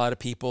entertained a lot of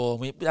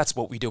people. That's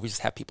what we do. We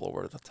just have people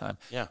over at the time.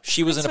 Yeah.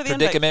 She was Thanks in a for the invite.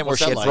 predicament where What's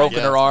she that had like? broken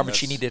Yeah, her arm and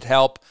she that's- needed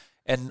help,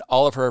 and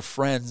all of her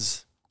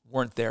friends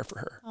weren't there for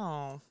her.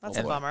 Oh, that's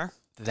And a bummer.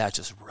 That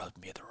just rubbed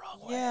me the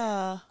wrong way.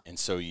 Yeah. And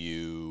so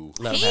you,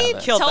 Let him He have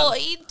it. Killed told, them.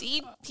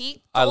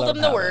 he I told let him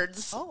him the have it.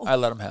 words. Oh. I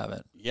let him have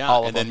it. yeah,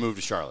 All and of then them. moved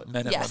to Charlotte.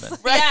 Men and Yes, women.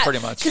 yeah, Pretty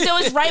much. Because it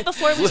was right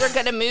before we were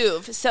going to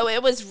move, so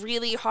it was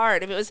really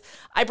hard.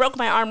 I broke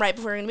my arm right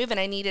before we were going to move, and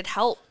I needed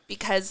help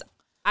because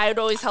I would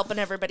always helping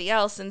everybody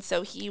else, and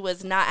so he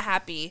was not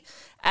happy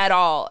at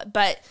all.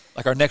 But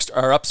Like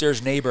our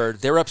upstairs neighbor,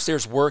 they were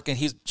upstairs working.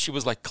 She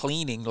was like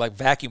cleaning, like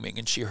vacuuming,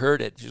 and she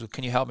heard it. She's like,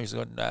 "Can you help me?" She's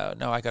going,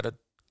 "No, I got to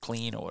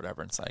clean or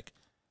whatever." And it's like,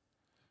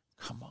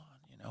 come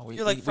on,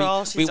 You're like, for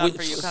all she's done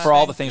for you, kind for of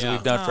all thing. the things that Yeah.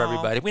 we've done for Oh,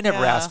 everybody. We never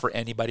yeah. asked for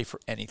anybody for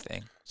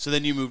anything. So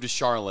then you moved to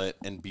Charlotte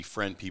and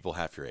befriend people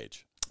half your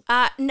age.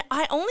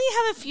 I only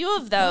have a few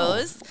of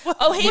those.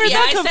 Oh, hey, Where'd yeah,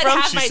 that I come said from?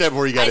 half She my. said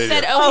where you got I in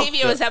said, here. oh,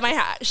 Havia was at my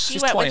house. She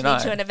She's went with me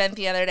 29. to an event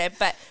the other day,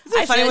 but Isn't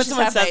it I funny feel when like she's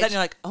someone half says my that and age.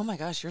 you're like, oh my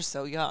gosh, you're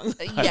so young.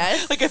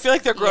 Yes. Like I feel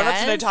like they're grown ups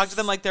and I Yes. talk to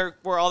them like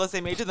we're all the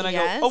same age, and then I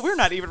Yes. go, oh, we're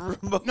not even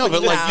remotely. No, but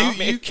the like same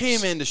you age.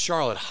 came into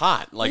Charlotte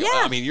hot. Like Yeah.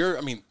 I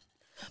mean,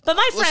 But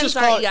my Let's friends just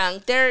call aren't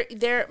it- young.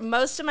 They're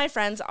most of my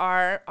friends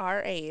are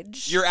our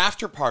age. you're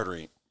after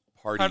partying.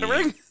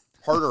 Partnering?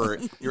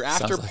 You're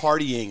after like-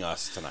 partying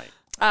us tonight.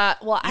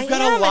 Well, I You've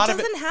got a am. lot It of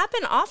it- doesn't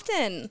happen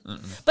often.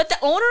 But the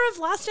owner of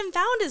Lost and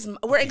Found is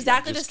we're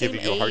exactly the Just same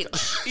giving you a hard age.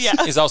 time.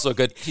 Yeah. He's also a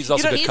good. He's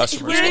also a know, good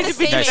customer. We're in the He's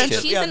a same nice age. kid.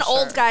 He's Yeah, an I'm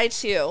old sure. guy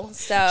too.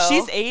 So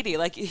She's 80.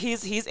 Like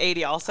he's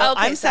 80 also. Okay,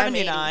 I'm so I'm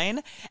 80.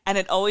 79, and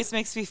it always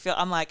makes me feel.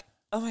 I'm like,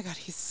 oh my god,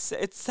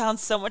 it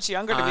sounds so much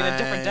younger to be in a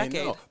different I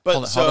decade. know. But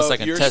Hold on, so hold on a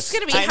second. you're Test,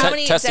 gonna be te- how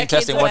many testing,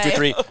 decades testing. 1, 2, away?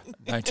 3.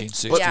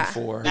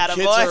 1964. the Atta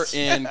kids boy. are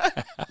in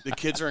the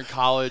kids are in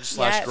college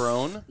yes. /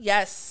 grown.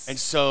 Yes. And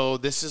so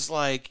this is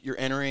like you're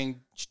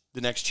entering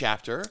the next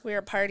chapter. We're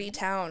a party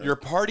town. You're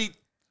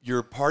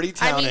party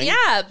towning. I mean,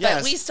 yeah, but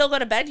Yes. we still go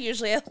to bed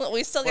usually.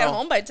 We still get Well-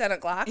 home by 10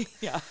 o'clock.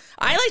 Yeah.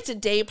 I like to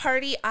day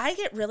party. I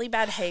get really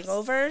bad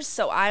hangovers,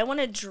 so I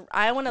want to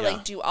Yeah.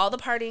 like do all the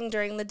partying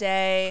during the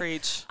day.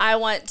 Preach. I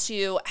want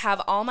to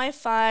have all my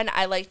fun.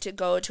 I like to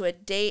go to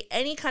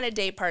any kind of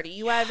day party.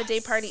 You have a day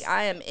party,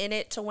 I am in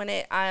it to win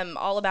it. I am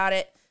all about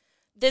it.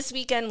 This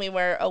weekend we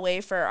were away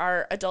for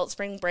our adult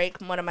spring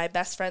break. One of my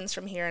best friends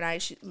from here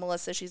and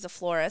Melissa, she's a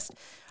florist.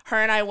 Her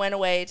and I went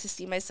away to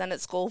see my son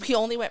at school. We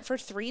only went for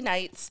 3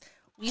 nights.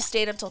 We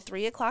stayed up till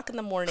 3 o'clock in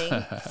the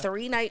morning,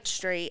 3 nights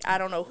straight. I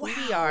don't know who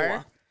we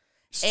are.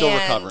 Still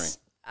And,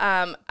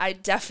 recovering. I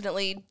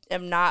definitely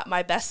am not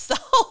my best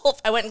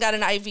self. I went and got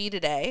an IV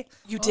today.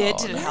 You did?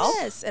 Did it help?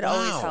 Yes, it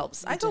always Wow.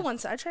 helps. I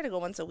try to go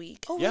once a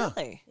week. Oh, Yeah.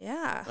 really?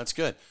 Yeah. That's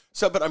good.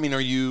 So, but I mean,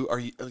 are you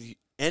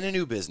in a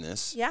new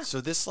business? Yeah.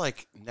 So this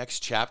like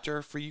next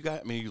chapter for you guys.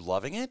 I mean, are you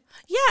loving it?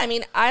 Yeah, I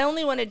mean, I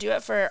only want to do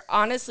it for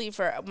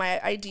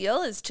my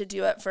ideal is to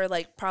do it for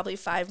like probably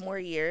 5 more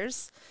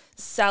years,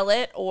 sell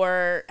it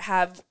or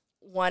have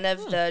one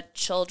of the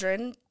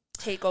children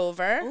take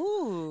over.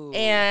 Ooh.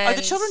 And Are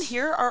the children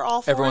here? Are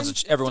all foreign?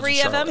 Everyone's 3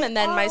 in of them, Charlotte. and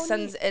then my Oh,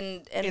 son's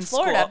in In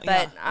Florida. school,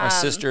 But yeah. My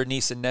sister,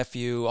 niece, and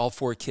nephew, all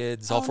 4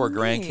 kids, all Oh, 4 neat.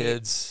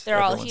 grandkids. they're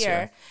all everyone's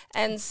here.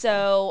 And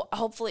so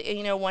hopefully,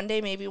 one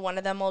day maybe one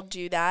of them will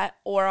do that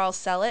or I'll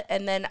sell it.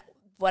 And then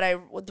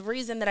the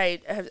reason that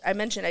I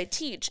mentioned I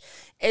teach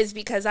is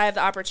because I have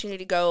the opportunity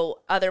to go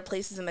other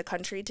places in the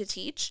country to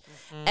teach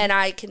and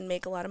I can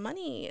make a lot of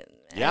money.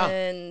 Yeah.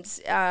 And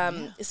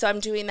so I'm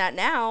doing that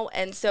now.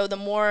 And so the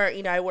more,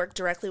 I work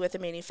directly with the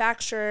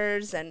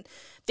manufacturers and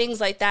things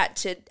like that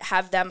to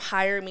have them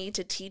hire me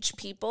to teach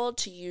people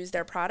to use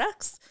their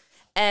products.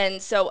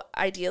 And so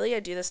ideally I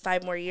do this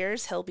 5 more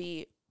years. He'll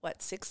be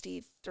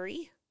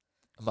 63?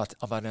 I'm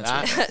not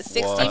answering.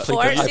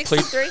 64, I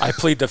 63.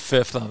 plead the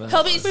fifth on that.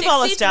 He'll be We've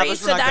all 63,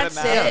 established so we're not good at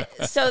that's math.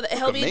 it. So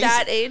he'll be amazing.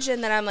 that age,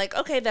 and then I'm like,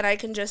 okay, then I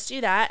can just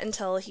do that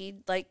until he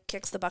like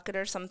kicks the bucket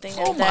or something,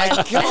 Oh and my then,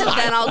 God. and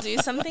then I'll do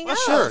something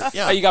else. Sure. Oh,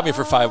 Yeah. you got me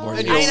for 5 more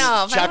And years. I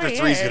know. 5 Chapter more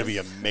 3 is years. going to be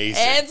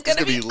amazing. It's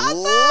gonna be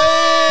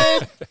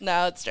lit.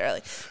 No, it's too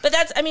early. But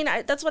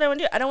that's what I want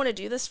to do. I don't want to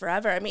do this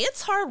forever. I mean,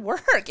 it's hard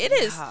work. It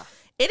is. Yeah.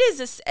 It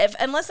is.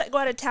 Unless I go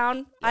out of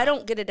town, I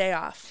don't get a day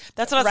off.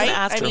 That's what I was going Right? to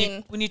ask. I When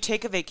mean- when you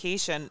take a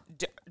vacation,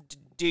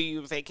 do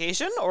you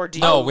vacation or do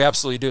you? No, we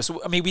absolutely do.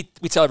 So, I mean, we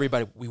tell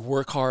everybody we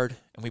work hard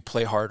and we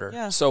play harder.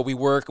 Yeah. So we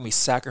work and we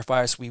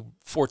sacrifice. We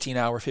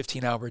 14-hour,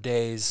 15-hour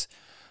days.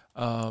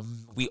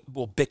 We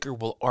will bicker,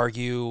 we'll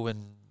argue,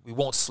 and we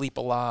won't sleep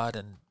a lot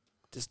and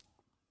just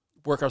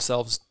work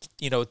ourselves,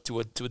 to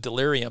a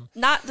delirium.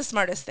 Not the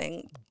smartest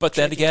thing. But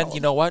then truth be again, told.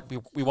 you know what?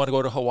 We want to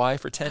go to Hawaii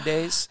for 10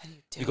 days.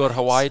 We go to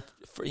Hawaii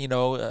for,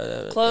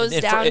 Closed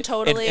down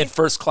totally. in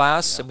first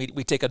class, and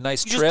we take a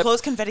nice You trip. just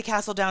close Confetti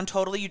Castle down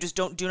totally. You just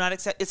do not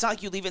accept. It's not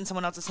like you leave it in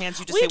someone else's hands.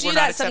 You just We say do we're not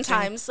that accepting.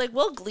 sometimes. Like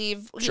we'll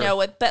leave,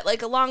 Sure. but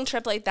like a long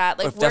trip like that,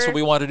 like if that's what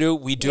we want to do,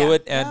 we do Yeah.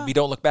 it, and we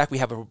don't look back. We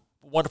have a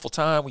wonderful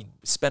time. We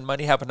spend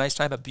money, have a nice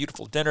time, have a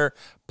beautiful dinner,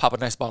 pop a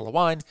nice bottle of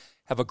wine,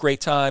 have a great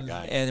time,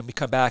 and then we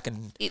come back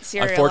and eat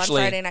cereal on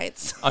unfortunately, Friday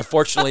nights.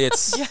 Unfortunately,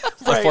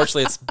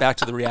 it's back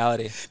to the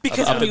reality.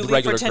 Because of when you the leave for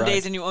regular 10 grind.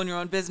 days and you own your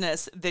own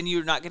business, then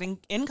you're not getting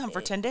income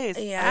for 10 days.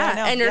 Yeah, I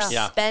know. and you're Yeah.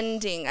 Yeah.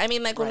 spending. I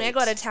mean, like when I go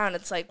Right. out of town,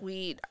 it's like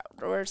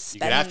or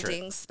get after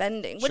it.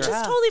 spending, which Sure.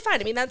 is totally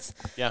fine. I mean, that's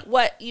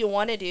what you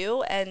want to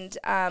do, and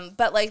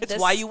but like It's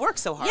why you work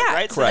so hard,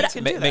 right? So Correct. that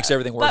you can do Makes that.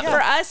 everything work. But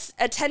for us,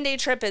 a 10-day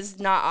trip is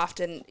not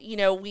often. You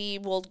know, we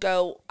will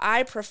go.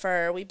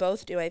 We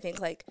both do. I think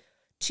like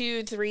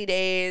 2-3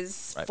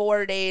 days,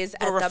 4 days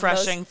The at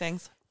refreshing the most.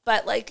 things.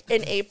 But like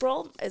in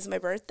April is my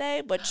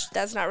birthday, which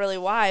that's not really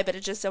why, but it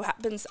just so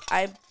happens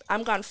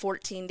I'm gone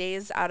 14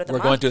 days out of the We're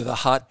month. going to the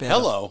hotbed.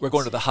 Hello. We're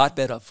going to the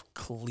hotbed of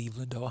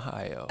Cleveland,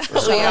 Ohio. We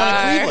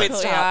are. Wait, We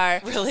stop.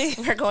 are. Really?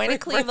 We're going to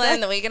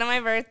Cleveland the weekend of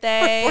my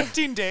birthday.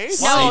 14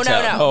 days? No.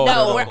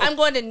 No. I'm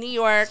going to New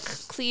York,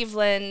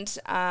 Cleveland.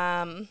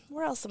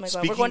 Where else am I going?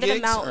 Speaking We're going to the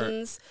gigs, or-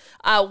 mountains.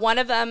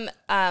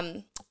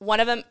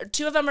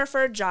 Two of them are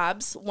for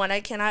jobs. One I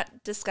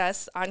cannot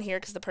discuss on here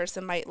because the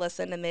person might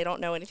listen and they don't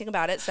know anything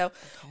about it. So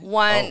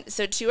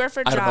so 2 are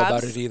for I jobs. don't know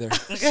about it either.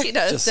 She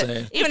does. Just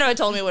saying. Even though I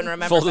told me I wouldn't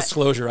remember. Full but-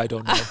 disclosure, I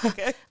don't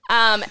know.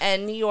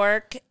 and New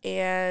York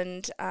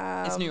and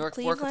Is New York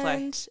Cleveland. work or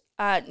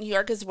play? New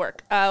York is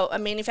work. A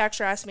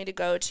manufacturer asked me to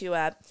go to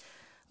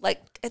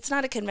it's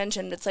not a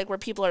convention. It's like where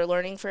people are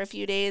learning for a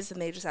few days,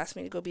 and they just asked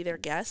me to go be their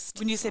guest.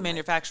 When you say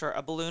manufacturer,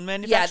 a balloon Yeah,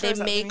 manufacturer? they is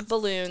that what it make means?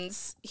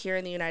 balloons here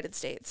in the United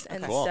States,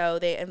 and Cool. so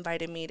they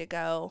invited me to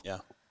go. Yeah.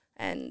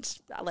 And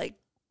like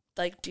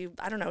do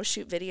I don't know,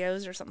 shoot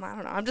videos or something. I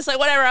don't know. I'm just like,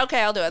 whatever.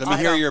 Okay, I'll do it. Let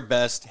me hear your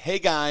best. Hey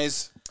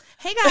guys.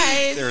 Hey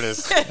guys. There it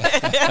is.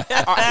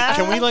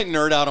 Can we like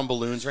nerd out on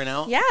balloons right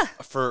now? Yeah.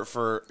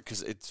 For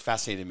because it's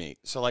fascinating to me.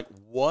 So like,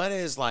 what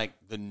is like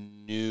the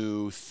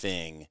new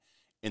thing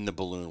in the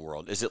balloon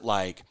world? Is it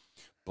like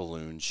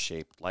balloons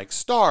shaped like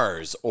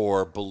stars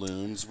or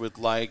balloons with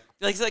like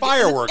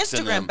fireworks in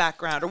Instagram them?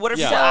 background, or what if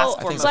Yeah. you ask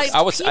So, for it's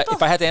most? like-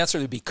 if I had to answer,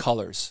 it would be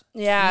colors.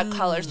 Yeah,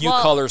 colors. New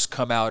colors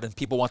come out, and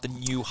people want the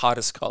new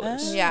hottest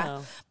colors.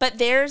 Yeah. But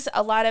there's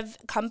a lot of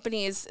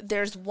companies.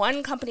 There's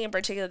one company in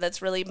particular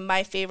that's really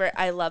my favorite.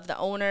 I love the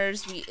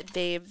owners.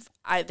 They're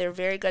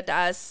very good to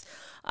us.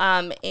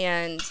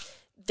 And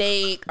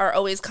they are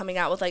always coming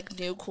out with like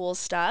new cool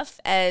stuff.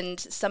 And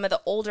some of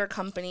the older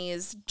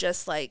companies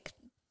just like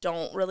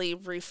don't really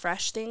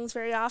refresh things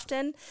very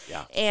often.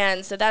 Yeah.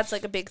 And so that's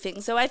like a big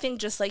thing. So I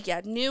think just like,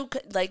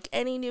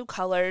 any new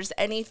colors,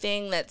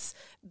 anything that's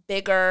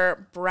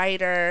bigger,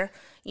 brighter,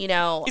 you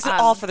know. Is it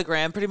all for the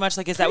gram, pretty much?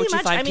 Like, is that what Pretty you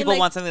much. find? I mean, People like,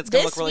 want something that's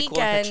going to this look really cool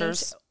in weekend,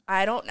 pictures?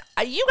 I don't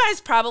know. You guys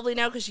probably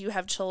know because you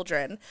have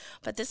children.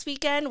 But this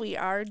weekend, we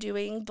are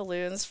doing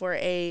balloons for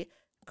a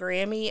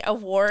Grammy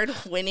Award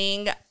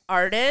winning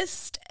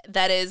artist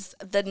that is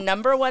the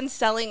 #1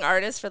 selling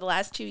artist for the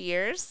last 2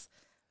 years,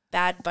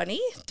 Bad Bunny.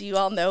 Do you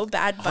all know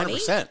Bad Bunny?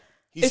 100%.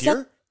 He's Is that-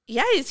 here.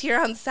 Yeah, he's here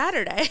on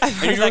Saturday.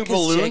 And you're doing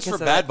balloons for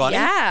Bad Bunny?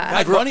 Yeah.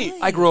 Bad Bunny.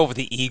 I grew up with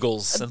the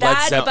Eagles and Bad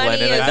Led Zeppelin,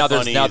 Bunny and is- now Bad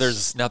there's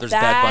Bunny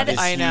Bad Bunny.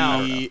 I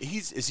know.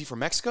 Is he from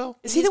Mexico?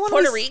 Is he the one?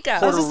 Puerto we- Rico. I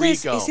was gonna Puerto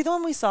say, Rico. Is he the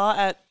one we saw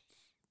at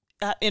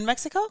in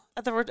Mexico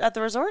at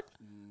the resort?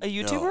 A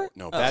YouTuber?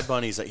 No. Bad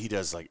Bunny's he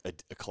does like a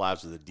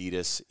collabs with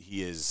Adidas.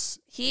 He is.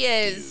 He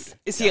is.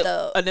 Is he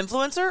the- an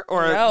influencer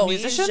or No, a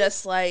musician? he's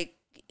just like,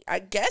 I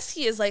guess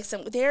he is like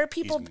some. There are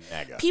people. He's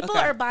mega. People Okay.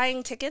 are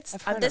buying tickets.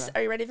 I've heard of This. him.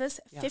 Are you ready for this?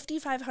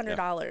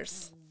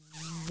 $5,500.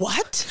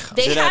 what?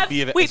 They Is it have. at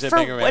B of- Wait, is it for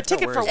Bangor a Airport?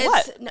 ticket Where for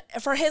is it?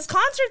 what? For his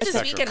concert this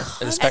Spectrum. weekend. At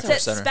the It's Spectrum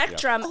at Center.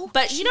 Spectrum.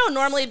 But you know,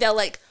 normally they'll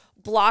like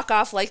block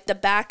off like the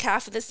back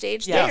half of the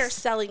stage. Yes. They are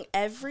selling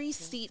every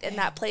seat in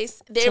that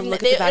place. To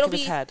look at the back it'll of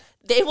his head.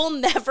 They will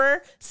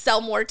never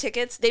sell more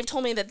tickets. They've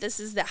told me that this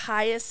is the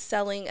highest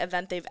selling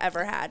event they've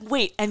ever had.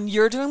 Wait, and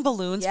you're doing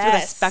balloons for the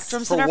Yes.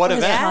 Spectrum For Center what his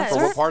event? concert?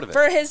 For what part of it?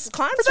 For his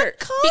concert.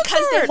 Because they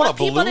concert! want What,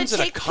 people to balloons at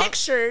a take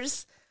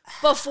pictures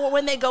before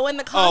when they go in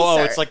the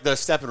concert. Oh, it's like the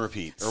step and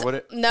repeat or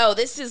what? No,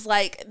 this is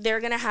like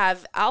they're gonna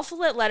have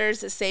alphabet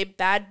letters that say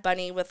Bad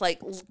Bunny with like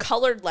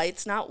colored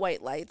lights, not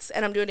white lights.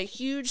 And I'm doing a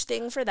huge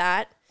thing for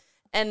that.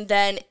 And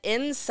then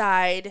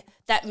inside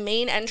that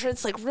main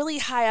entrance, like really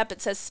high up,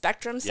 it says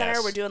Spectrum Center.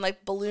 Yes. We're doing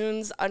like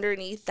balloons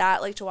underneath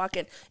that, like to walk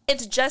in.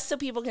 It's just so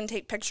people can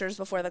take pictures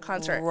before the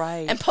concert,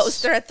 Right. And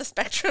post there at the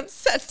Spectrum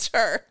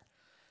Center.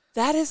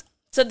 That is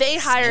So they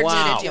hired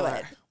Wow. me to do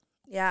it.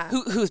 Yeah.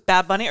 who's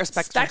Bad Bunny or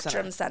Spectrum,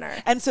 Spectrum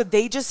Center. And so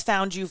they just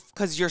found you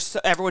because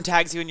everyone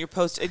tags you and you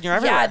post and you're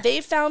everywhere. Yeah,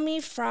 they found me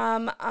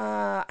from.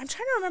 I'm trying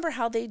to remember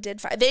how they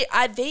did. They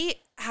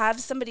have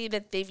somebody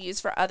that they've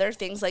used for other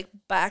things like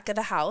back of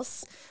the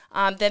house.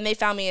 Then they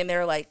found me and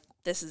they're like,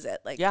 "This is it."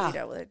 Like, Yeah. you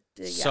know,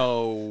 yeah.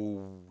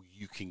 So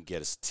you can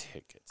get us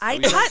tickets. I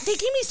got. They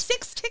gave me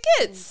 6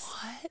 tickets.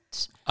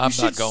 What? I'm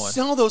You not should going.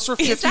 sell those for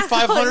Exactly.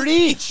 $5,500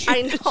 each.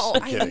 I know.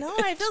 I kidding. know.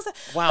 I feel so.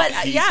 Wow, But,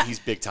 he's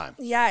big time.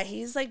 Yeah,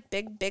 he's like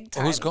big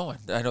time. Who's going?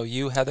 I know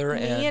you, Heather,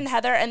 Me and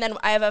Heather, and then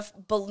I have a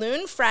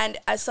balloon friend.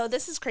 So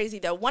this is crazy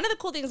though. One of the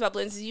cool things about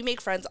balloons is you make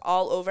friends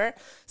all over.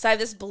 So I have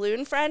this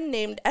balloon friend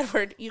named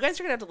Edward. You guys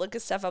are gonna have to look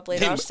his stuff up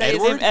later. Named I'll show you Is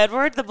his his name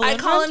Edward the balloon? I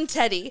call friend? him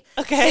Teddy.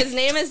 Okay. His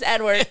name is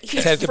Edward.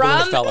 He's Ted the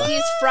balloon from fella.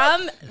 he's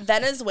from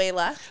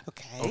Venezuela.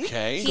 Okay.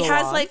 Okay. He Go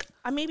has on. like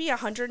maybe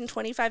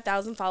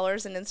 125,000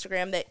 followers on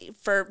Instagram that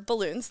for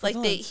balloons. Like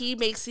he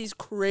makes these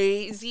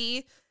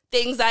crazy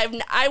things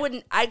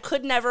I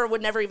could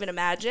never even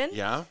imagine.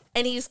 Yeah.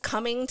 And he's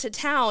coming to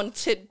town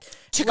to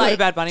go to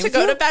Bad Bunny To with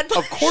go you? to Bad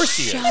Bunny. Of course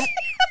he is.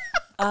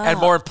 And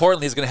more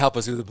importantly, he's going to help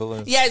us do the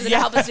balloons. Yeah, he's gonna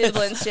help us do the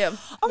balloons too.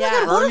 Oh my yeah.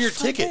 God, what Earn a your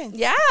fun ticket. thing.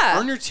 Yeah.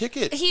 Earn your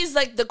ticket. He's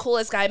like the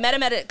coolest guy. I met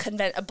him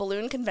at a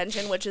balloon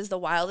convention, which is the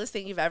wildest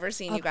thing you've ever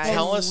seen, you guys.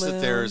 Tell us that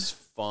Balloon. there's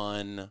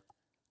fun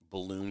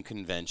balloon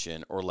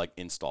convention or like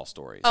install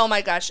stories. Oh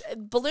my gosh.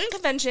 Balloon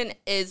convention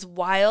is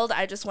wild.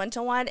 I just went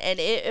to one and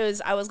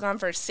I was gone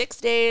for 6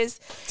 days.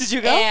 Did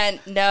you go?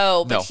 And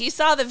no, but No. he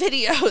saw the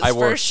videos I for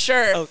worked.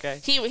 sure. Okay.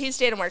 He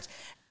stayed and worked.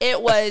 It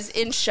was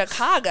in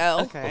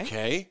Chicago. Okay.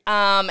 Okay.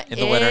 In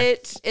the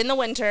winter. In the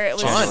winter. It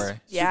was January.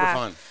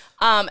 yeah. Super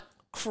fun.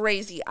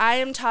 Crazy. I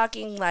am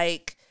talking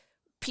like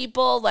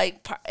people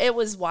like it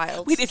was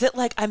wild. Wait, is it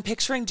like I'm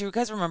picturing? Do you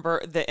guys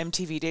remember the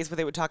MTV days where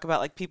they would talk about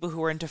like people who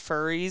were into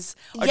furries?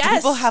 Or do Yes.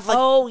 people have like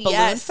Oh, balloon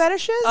yes.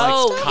 fetishes?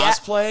 Oh, Like yeah.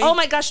 cosplay? Oh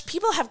my gosh,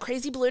 people have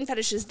crazy balloon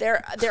fetishes.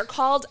 They're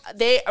called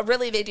they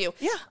do.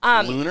 Yeah.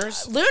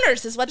 Lunars?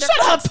 Lunars is what they're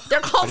called. They're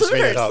called just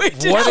made it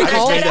lunars. up. What are they I just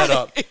called? made that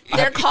up.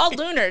 They're called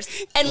lunars.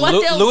 And what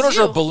they'll Lunars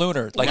do, or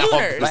ballooners? Like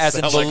Lunars. as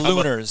in Sounds like I'm a-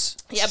 ballooners.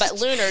 Yeah, but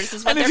lunars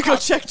is I what need they're to go called.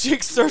 check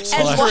Jake's search.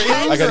 And history.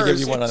 what- I got to give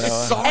you one on that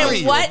one. Sorry.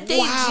 And what they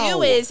Wow.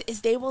 do is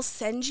they will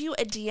send you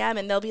a DM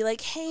and they'll be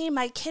like, "Hey,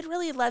 my kid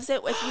really loves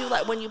it with you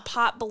like when you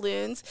pop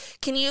balloons.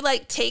 Can you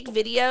like take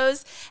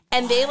videos?"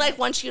 And they like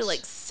want you to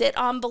like sit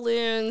on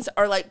balloons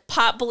or like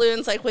pop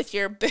balloons like with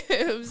your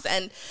boobs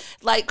and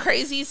like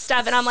crazy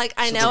stuff. And I'm like,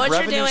 I So know the what you're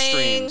revenue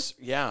doing. streams,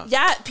 yeah.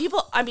 Yeah,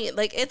 people. I mean,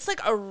 like it's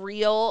like a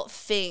real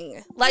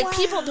thing. Like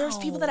people, there's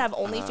people that have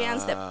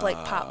OnlyFans that like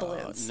pop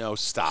balloons. No,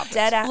 stop it.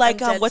 Dead ass.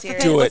 Like I'm dead what's the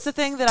serious. thing? Do What's it.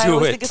 the thing that I Do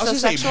always it. think is I so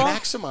was going to say,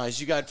 sexual? maximize.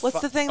 You got What's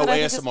the thing that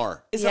I think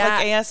ASMR. is it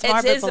like ASMR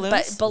it is, but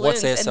balloons?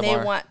 balloons, What's and they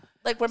ASMR? want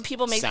like when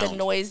people make the Sound.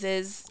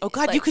 noises. Oh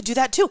God, like- you could do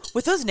that too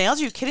with those nails.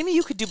 Are you kidding me?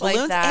 You could do Like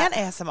balloons that.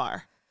 and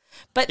ASMR.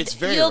 But It's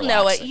very you'll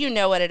know it. relaxing. You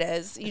know what it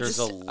is. You There's just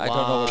a lot. I don't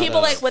know what it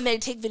people is. like when they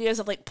take videos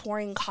of like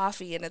pouring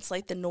coffee and it's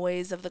like the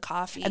noise of the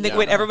coffee. And then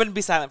wait, everybody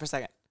be silent for a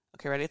second.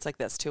 Okay, ready? It's like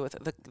this too with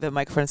the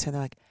microphones here. And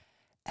they're like,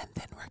 and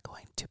then we're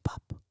going to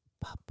pop,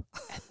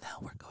 and now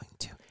we're going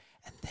to,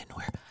 and then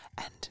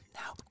and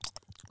now.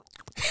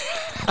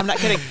 I'm not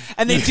kidding.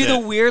 And they do the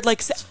weird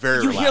like.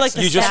 very you hear like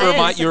the relaxing. You just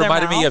sounds of their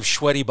reminded me mouth. of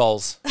sweaty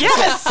balls.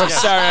 Yes. From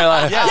Saturday Night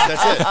Live. Yeah,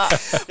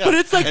 that's it. But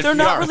it's like they're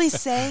not NPR. really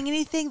saying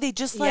anything. They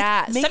just like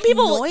Yeah, make some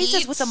people will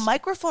noises eat- with a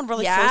microphone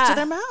really close to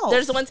their mouth.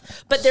 There's the ones,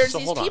 but there's So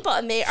these hold on. people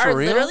and they are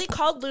real? literally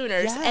called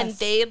lunars, and Yes.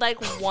 they like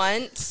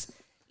want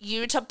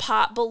you to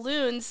pop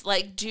balloons,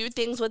 like do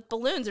things with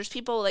balloons. There's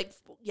people like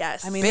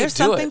yes. I mean, Babe, there's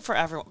do something it. for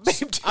everyone.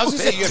 Babe, do I was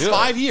going to say, you Do have it.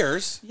 5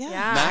 years. yeah.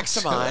 yeah,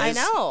 Maximize. I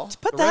know.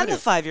 Put The that in revenue.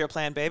 the 5-year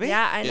plan, baby.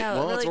 Yeah, I It- know.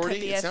 well, it it's really already,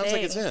 could be it a sounds thing.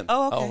 like it's in.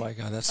 Oh, okay. Oh my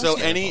God, that's So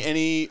so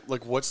any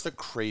like, what's the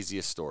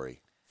craziest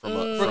story? From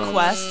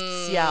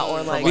Requests, yeah,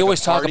 or like. we like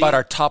always a talk party? about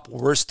our top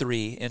worst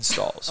 3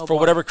 installs for boy.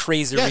 whatever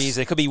crazy Yes.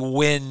 reason. It could be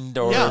wind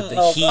or Yeah.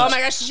 the heat. Oh my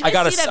gosh! Did you guys I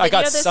got see that I got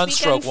video this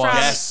sunstroke weekend once.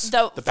 from Yes,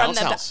 the from bounce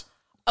house.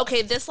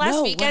 Okay, this last No,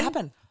 what weekend,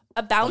 happened?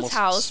 a bounce Almost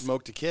house.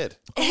 smoked a kid.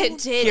 It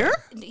did. Here?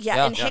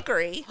 Yeah, in Yeah.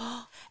 Hickory.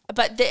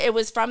 But it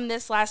was from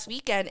this last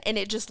weekend, and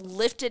it just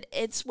lifted.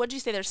 It's what'd you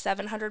say? There's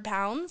 700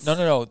 pounds. No.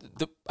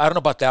 I don't know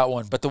about that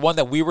one, but the one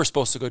that we were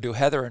supposed to go do,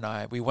 Heather and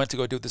I, we went to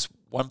go do this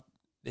one.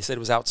 They said it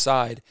was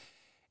outside,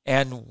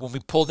 and when we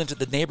pulled into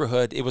the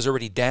neighborhood, it was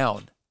already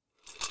down.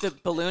 The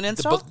balloon The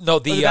install? no, Or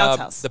the bounce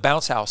house? the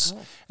bounce house.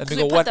 And they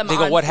We go, put what? them They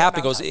go, on what the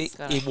happened? He bounce goes,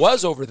 house. it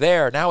was over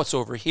there. Now it's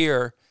over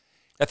here.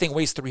 That thing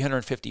weighs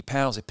 350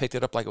 pounds. They picked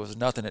it up like it was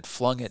nothing. It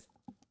flung it.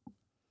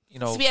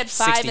 So we had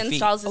 5 60 feet.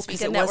 installs this Oh, 'cause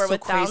weekend it that was were so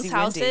with bounce crazy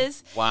windy.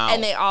 houses. Wow.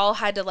 And they all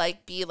had to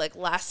like be like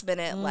last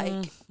minute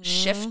like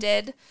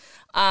shifted.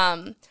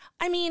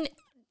 I mean,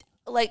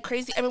 like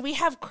crazy. I mean, we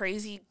have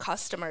crazy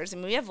customers. I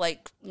mean, we have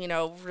like,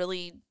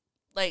 really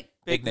like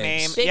Big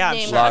names. big Yeah, I'm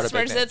name sure. Lot of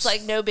big customers. It's names.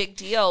 like no big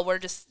deal. We're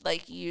just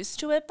like used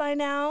to it by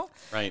now.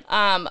 Right.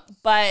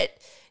 But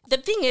the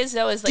thing is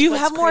though, is like Do you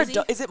what's have more? crazy-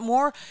 Is it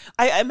more?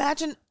 I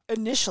imagine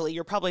initially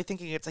you're probably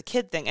thinking it's a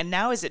kid thing, and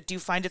now is it? Do you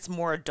find it's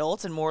more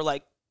adults and more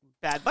like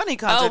Bad Bunny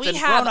concerts? Oh, we and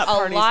have grown-up a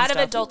parties lot and of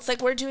stuff? adults.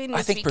 Like we're doing this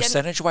I think weekend.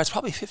 percentage-wise,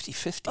 probably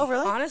 50-50. Oh,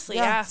 really? Honestly,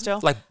 yeah. Still,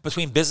 Like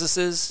between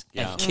businesses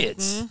Yeah. and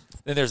kids.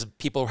 Then there's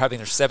people who are having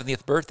their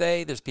 70th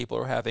birthday. There's people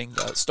who are having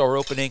a store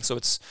opening. So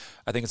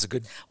I think it's a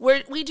good.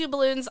 We do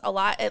balloons a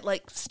lot at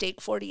like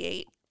Steak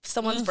 48,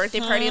 someone's birthday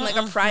party in like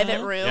a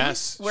private room.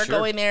 Yes, we're sure.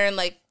 going there and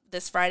like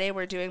this Friday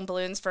we're doing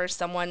balloons for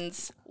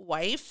someone's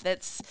wife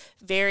that's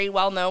very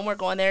well known. We're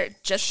going there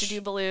just to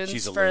do balloons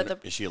She's a for lunar.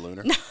 the. Is she a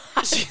lunar?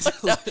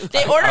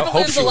 They order I hope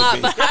balloons she a would lot,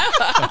 be. but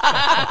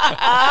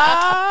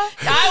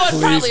I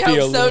would probably be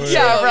a hope so lunar. too.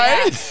 Yeah,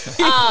 right?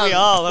 Yeah. we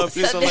all hope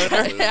She's a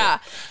lunar. Yeah,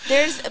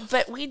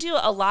 but we do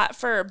a lot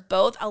for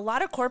both. A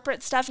lot of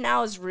corporate stuff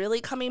now is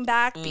really coming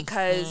back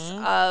because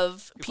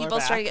of people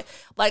are starting, back.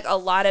 like a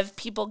lot of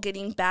people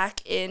getting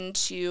back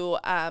into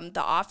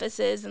the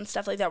offices and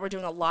stuff like that. We're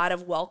doing a lot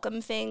of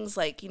welcome things,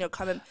 like,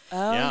 come and,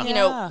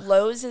 Yeah.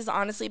 Lowe's is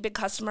honestly a big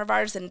customer of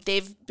ours, and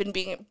they've been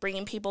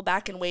bringing people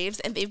back in waves,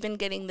 and they've been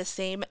getting the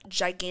same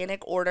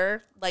gigantic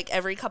order like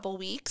every couple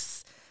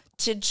weeks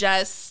to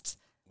just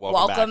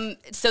welcome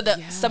so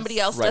that somebody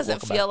else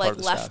doesn't feel like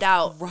left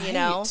out,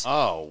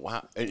 Oh,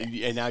 wow.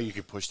 And now you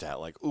can push that,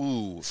 like,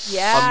 ooh.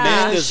 Yeah.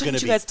 Amanda's going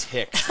to be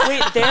ticked.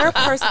 Wait,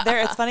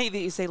 it's funny that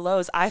you say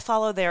Lowe's. I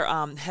follow their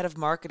head of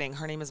marketing.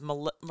 Her name is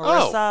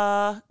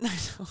Marissa.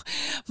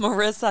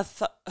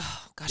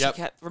 I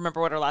can't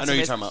remember what her last name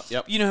is. I know you're talking about.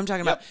 Yep. You know who I'm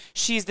talking about.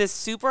 She's this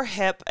super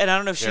hip, and I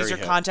don't know if she's your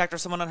contact or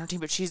someone on her team,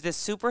 but she's this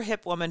super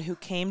hip woman who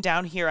came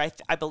down here,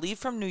 I believe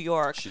from New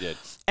York. She did.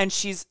 And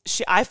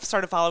I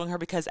started following her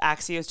because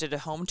Axios did a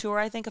home tour,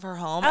 I think, of her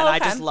home. And I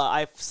just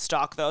I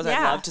stalk those.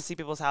 I love to see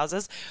people's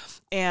houses.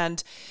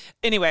 And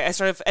anyway,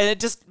 and it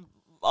just,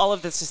 all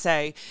of this to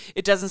say,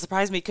 it doesn't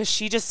surprise me because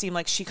she just seemed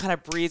like she kind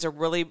of breathes a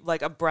really,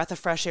 like, a breath of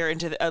fresh air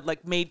into the,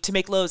 made to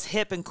make Lowe's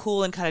hip and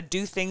cool and kind of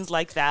do things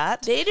like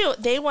that. They do.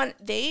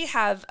 They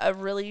have a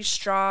really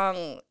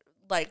strong,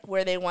 like,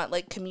 where they want,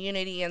 like,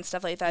 community and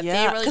stuff like that. Yeah,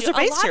 they really do. Because they're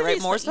based here, right?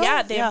 Mooresville?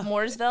 Yeah, they have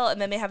Mooresville, and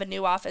then they have a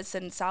new office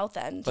in South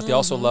End. But they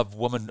also love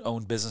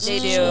woman-owned businesses. They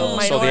do. as well.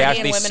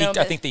 Minority So and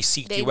I think they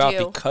seeked you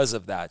out because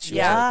of that. She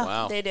was like,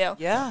 wow. They do.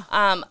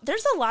 Yeah.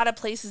 There's a lot of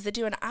places that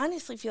do, and I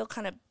honestly feel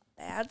kind of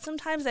bad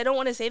sometimes. I don't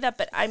want to say that,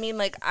 but I mean,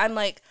 like, I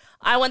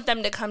want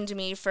them to come to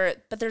me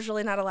but there's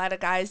really not a lot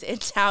of guys in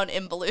town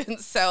in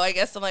balloons, so I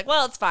guess I'm like,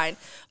 well, it's fine.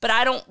 But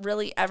I don't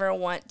really ever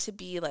want to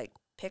be, like,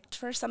 picked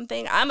for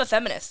something. I'm a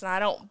feminist, and I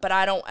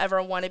don't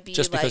ever want to be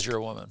just because like, you're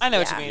a woman. I know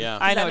what you mean. Yeah.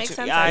 I know Does that what make you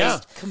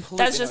sense? mean. Completely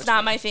That's just know what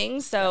not you my mean.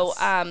 thing. So,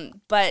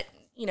 but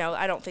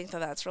I don't think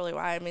that's really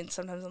why. I mean,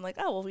 sometimes I'm like,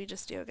 oh, well, we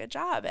just do a good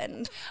job,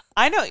 and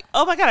I know.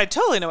 Oh my God, I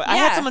totally know it. I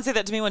had Yeah. someone say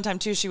that to me one time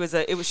too. She was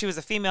a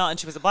female, and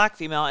she was a black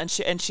female, and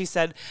she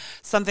said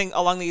something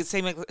along the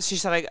same. She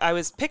said, I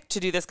was picked to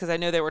do this because I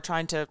know they were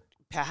trying to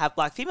have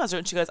black females do it.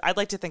 And she goes, I'd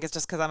like to think it's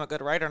just because I'm a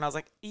good writer. And I was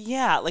like,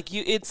 yeah, like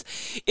it's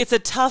a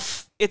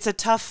tough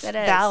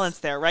balance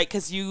there, right?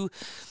 Because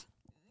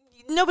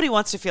nobody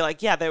wants to feel like,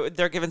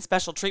 they're given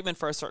special treatment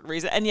for a certain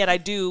reason. And yet I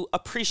do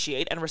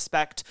appreciate and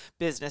respect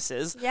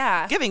businesses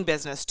giving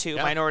business to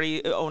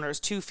minority owners,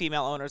 to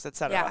female owners, et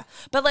cetera. Yeah.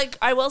 But, like,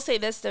 I will say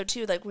this, though,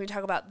 too. Like, when we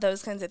talk about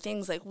those kinds of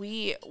things, like,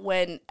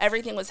 when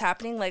everything was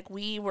happening, like,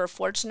 we were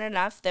fortunate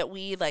enough that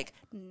we, like,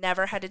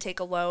 never had to take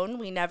a loan.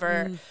 We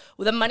never,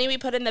 with the money we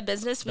put in the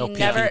business, we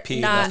never,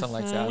 PPP, nothing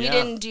like that. We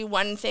didn't do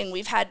one thing.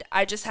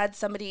 I just had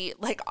somebody,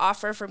 like,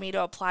 offer for me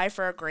to apply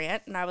for a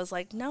grant. And I was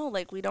like, no,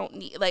 like, we don't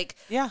need, like,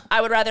 I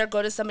would rather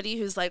go to somebody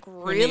who's, like,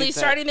 really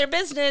starting their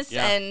business.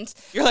 And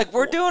you're like,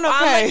 we're doing okay.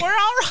 I'm like, we're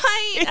all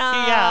right.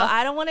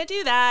 I don't want to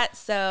do that.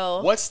 So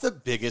what's the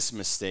biggest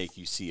mistake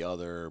you see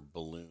other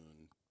balloon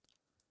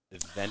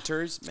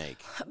inventors make?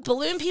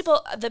 Balloon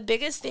people, the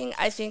biggest thing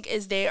I think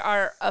is they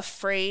are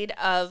afraid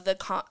of the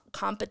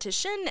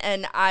competition.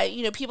 And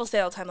people say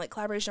all the time, like,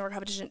 collaboration over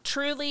competition.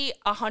 Truly,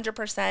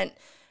 100%.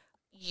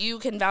 You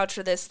can vouch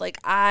for this. Like,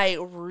 I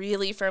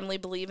really firmly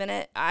believe in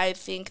it. I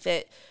think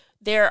that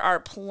there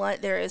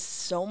is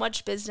so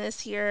much business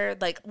here.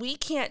 Like, we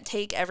can't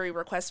take every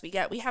request we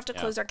get. We have to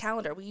close our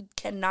calendar.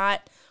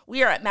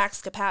 We are at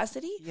max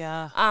capacity.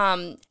 Yeah.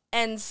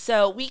 And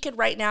so we could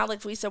right now,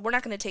 like we said, we're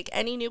not going to take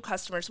any new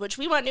customers, which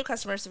we want new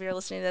customers. If you're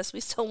listening to this,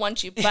 we still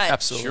want you. But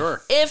absolutely.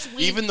 Sure.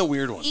 Even the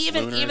weird ones.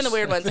 Even the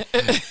weird ones.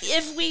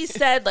 If we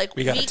said, like,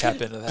 we got to tap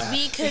into that.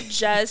 We could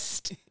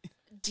just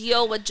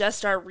deal with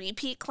just our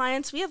repeat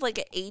clients. We have like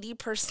an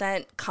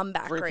 80%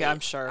 comeback rate.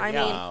 I'm sure. I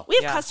mean, we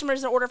have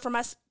customers that order from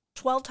us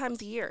 12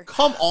 times a year.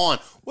 Come on.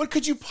 What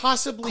could you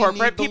possibly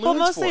corporate need people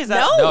mostly? For? Is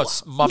that No,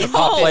 it's mom and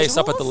pop place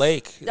up at the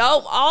lake.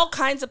 No, all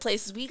kinds of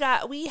places. We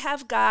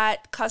have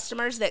got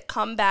customers that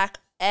come back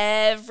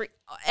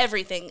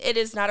everything. It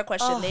is not a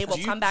question. They will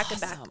come back and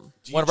back.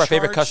 One of our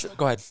favorite customers.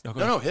 Go ahead.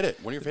 No, hit it.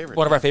 One of your favorites.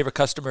 One of our favorite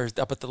customers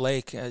up at the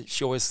lake.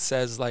 She always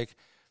says, like,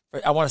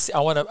 I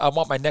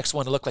want my next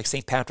one to look like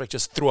St. Patrick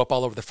just threw up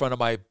all over the front of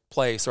my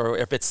place, or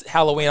if it's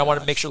Halloween, I want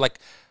to make sure like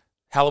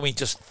Halloween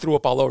just threw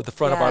up all over the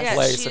front of our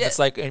place, and it's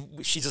like,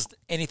 and she just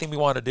anything we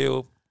want to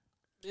do.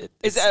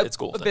 It's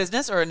golden. A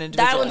business or an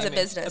individual? That one's a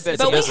business.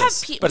 It's a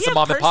business. But it's a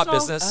mom and pop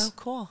business. Oh,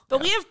 cool.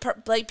 But we have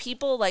like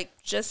people like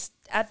just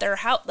at their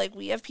house. Like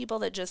we have people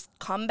that just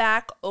come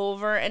back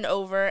over and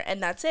over,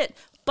 and that's it.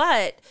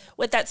 But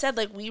with that said,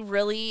 like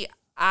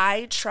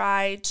I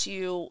try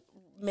to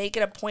make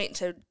it a point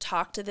to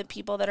talk to the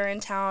people that are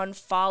in town,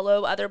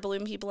 follow other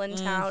balloon people in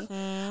town.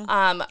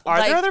 Are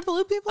there other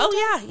balloon people?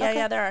 Oh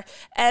yeah, there are.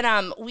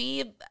 And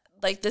we.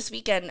 Like this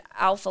weekend,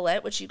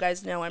 Alphalet, which you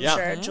guys know, I'm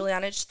sure,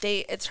 Juliana,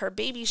 it's her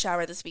baby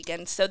shower this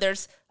weekend. So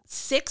there's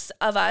 6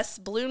 of us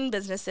balloon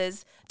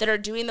businesses that are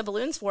doing the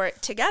balloons for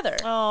it together.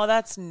 Oh,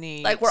 that's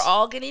neat. Like we're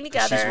all getting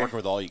together. She's working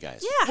with all you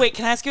guys. Yeah. Wait,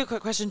 can I ask you a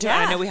quick question too? Yeah.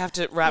 I know we have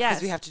to wrap because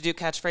Yes. we have to do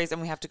catchphrase and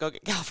we have to go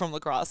get Gal from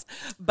lacrosse.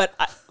 But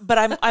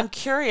I'm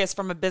curious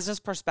from a business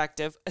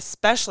perspective,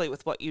 especially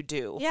with what you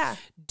do. Yeah.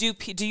 Do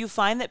you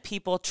find that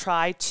people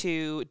try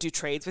to do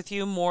trades with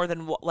you more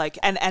than like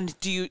and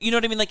do you know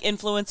what I mean, like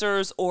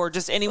influencers or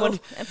just anyone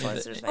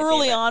Influencers, my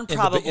early favorite. on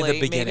probably in the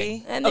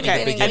beginning. maybe? In the Okay,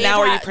 beginning, and now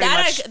are you that, pretty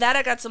much that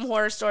I got some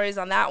horror stories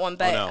on that one,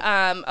 but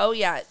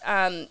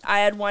I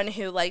had one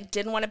who like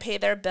didn't want to pay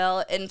their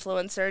bill,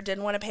 influencer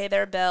didn't want to pay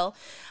their bill,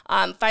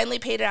 finally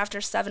paid it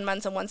after 7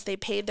 months, and once they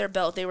paid their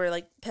bill, they were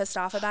like pissed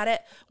off about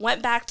it.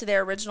 Went back to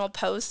their original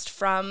post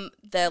from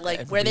the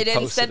like And where they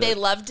didn't said reposted they it.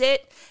 loved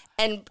it,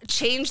 and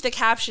changed the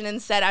caption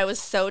and said I was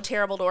so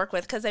terrible to work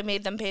with because I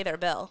made them pay their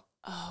bill.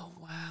 Oh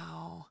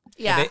wow.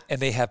 Yeah. And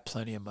they have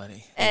plenty of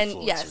money.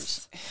 And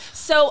yes.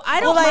 So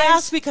I don't Well, I mind.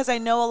 ask because I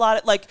know a lot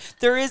of like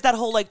there is that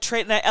whole like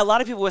trade, and a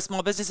lot of people with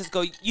small businesses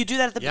go, you do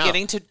that at the Yeah.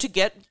 beginning to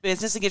get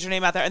business and get your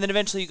name out there, and then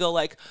eventually you go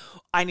like,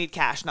 I need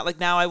cash, not like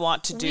now I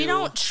want to do. We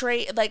don't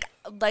trade like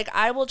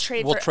I will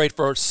trade We'll for trade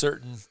for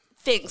certain.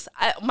 things.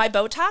 My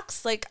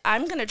Botox, like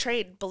I'm gonna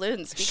trade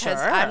balloons because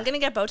Sure. I'm gonna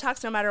get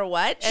Botox no matter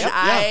what. And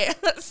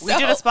We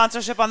did a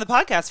sponsorship on the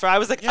podcast for. I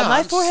was like, Yeah, my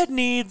I'm forehead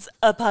needs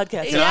a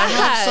podcast. Can I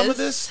have some Yes. of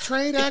this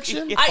trade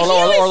action?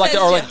 Or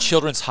like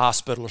Children's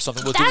Hospital or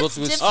something. We'll That's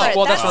do different.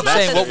 well, that's That's what I'm not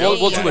saying. the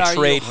We'll do same. a Are you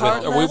trade with,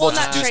 or we will Well,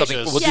 just not do something.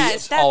 trade. We'll do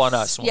Yes, it all on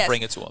that's- us. And yes. we'll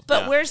bring it to them.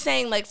 But we're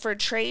saying like for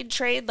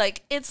trade,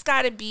 like it's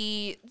got to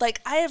be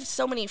like I have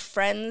so many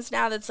friends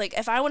now that's like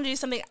if I want to do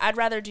something, I'd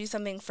rather do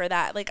something for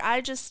that. Like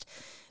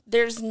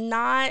there's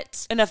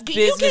not Enough you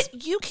business-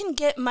 You can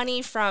get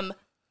money from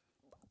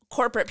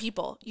corporate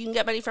people. You can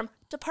get money from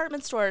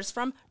department stores,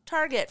 from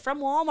Target, from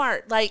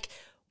Walmart. Like,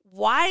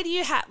 why do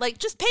you have like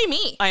just pay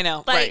me? I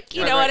know, like right,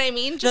 you right, know right. what I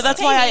mean. No, Just that's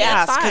pay why I me, it's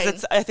asked fine.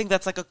 because I think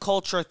that's like a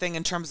culture thing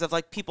in terms of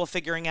like people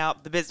figuring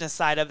out the business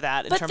side of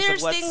that. In But terms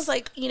there's of what's, things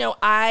like,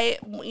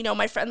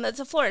 my friend that's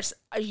a florist,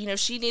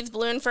 she needs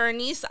balloon for her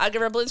niece. I'll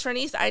give her balloons for her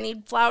niece. I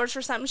need flowers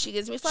for something. She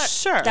gives me flowers.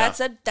 Sure. That's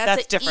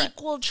That's an different.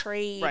 equal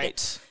trade.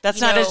 right. That's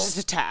you not know. just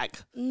a tag.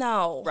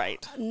 No.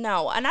 Right.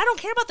 No. And I don't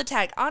care about the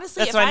tag.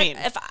 Honestly, That's what I mean.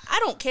 if I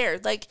don't care.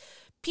 Like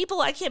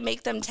people, I can't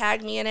make them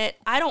tag me in it.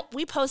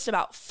 We post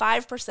about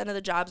 5% of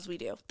the jobs we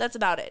do. That's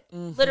about it.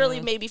 Mm-hmm. Literally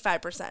maybe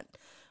 5%.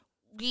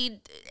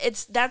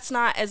 That's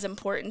not as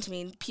important to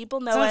me.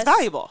 People know So us. it's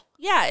valuable.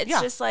 Yeah, it's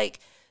Yeah. just like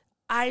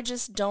I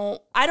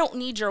don't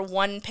need your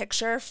one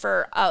picture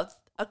for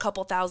a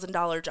couple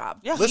 $1,000 job.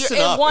 Yeah. Listen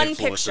You're in up, one influencers.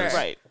 picture.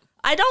 Right.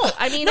 I don't.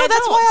 I mean, No, I that's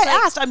don't. why It's I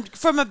like- asked. I'm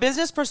from a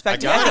business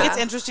perspective. I I, got think it.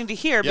 it's interesting to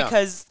hear Yeah.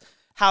 because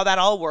how that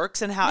all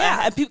works and how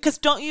Yeah. because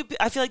don't you?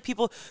 I feel like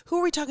people. Who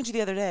were we talking to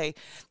the other day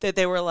that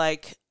they were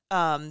like.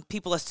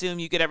 People assume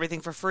you get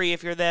everything for free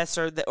if you're this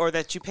or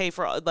that you pay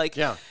for like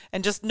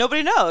and just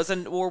nobody knows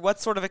or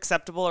what's sort of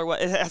acceptable or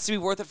what it has to be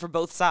worth it for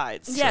both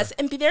sides. Yes,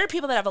 and there are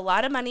people that have a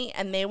lot of money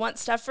and they want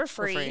stuff for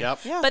free. Yep.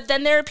 Yeah. But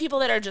then there are people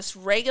that are just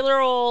regular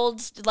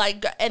old,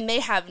 like, and they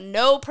have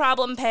no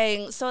problem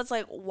paying. So it's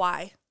like,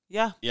 why?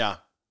 Yeah. Yeah.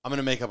 I'm going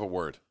to make up a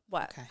word.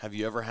 What? Have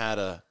you ever had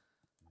a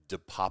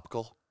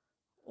debacle?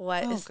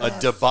 What is A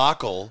that?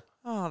 debacle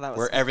Oh, that was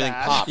where so everything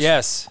bad. pops.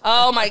 Yes.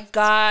 Oh my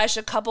gosh!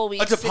 A couple A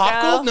weeks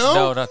debacle? ago. No.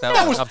 No, not that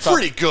That one. was I'm talking-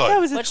 pretty good. That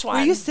was Which Were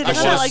one? you I sitting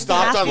should've there like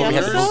stopped half on the the We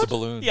had to episode? move the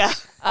balloons. Yeah.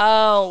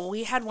 Oh,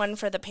 we had one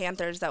for the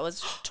Panthers that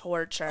was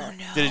torture. Oh,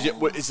 no. Did it?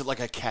 What, is it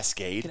like a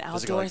cascade? An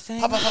Does it go outdoor like thing?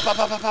 Pop, pop, pop, pop,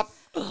 pop, pop, pop?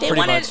 They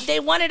Pretty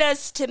much. wanted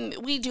us to.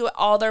 We do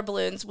all their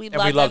balloons. We And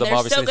love we love them, They're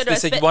obviously. so good to they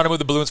us. said, but- you want to move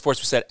the balloons for us?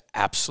 We said,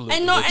 absolutely.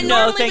 And, we'll and do it. No,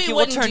 normally thank we you.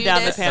 We'll wouldn't turn do down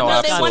the this. Panthers No,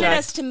 they absolutely. wanted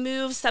us to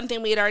move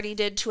something we had already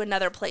did to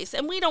another place,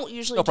 and we don't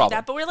usually No do problem.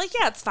 that. But we're like,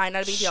 yeah, it's fine,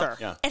 not a big Sure.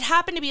 deal. Yeah. It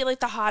happened to be like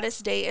the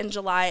hottest day in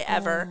July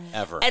ever,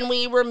 Ever. and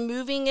we were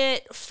moving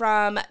it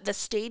from the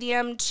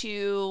stadium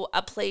to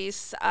a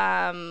place, the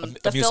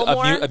a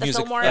Fillmore, music- the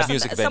Fillmore, a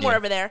music somewhere venue.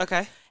 over there.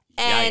 Okay.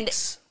 And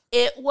Yikes.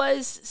 it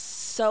was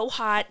so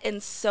hot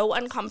and so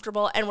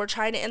uncomfortable. And we're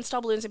trying to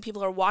install balloons, and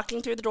people are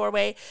walking through the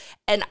doorway.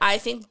 And I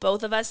think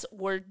both of us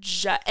were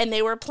and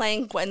they were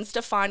playing Gwen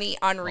Stefani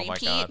on my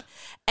repeat. God.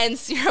 And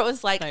Sierra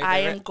was like, Not your I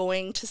favorite? am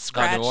going to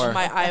scratch anymore.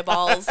 my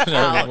eyeballs Not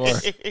out.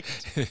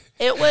 anymore.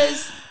 It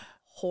was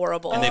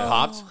horrible. And they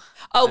popped?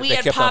 Oh, we They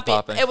had kept on popping.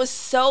 popping. It was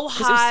so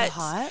hot. it was so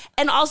hot?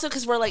 And also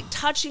because we're like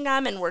touching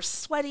them and we're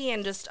sweaty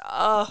and just,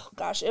 oh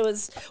gosh,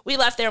 we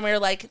left there and we were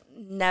like,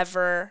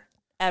 never,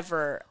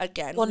 ever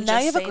again. Well, now Just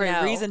you have a say great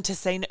no. reason to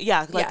say no.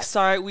 Yeah, like, Yeah.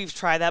 sorry, we've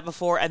tried that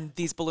before, and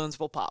these balloons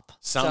will pop.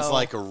 Sounds So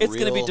like a It's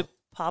going to be real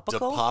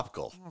depopical.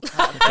 Depopical.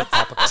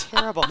 That's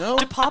terrible. No.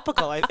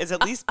 Depopical is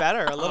at least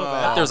better a little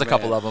bit. There's a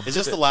couple man. of them. Is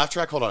this the laugh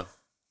track? Hold on.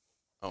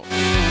 Oh.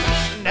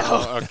 No.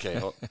 Oh, okay.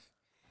 Hold-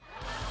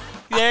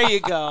 There you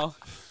go.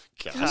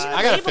 Gosh, You're a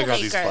I got to label figure out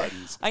these maker.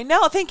 buttons. I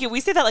know. Thank you.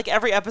 We say that like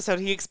every episode.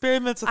 He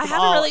experiments with I them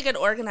have all. a really good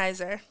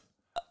organizer.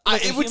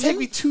 Like it would take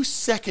me 2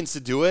 seconds to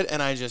do it,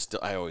 and I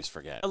always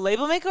forget. A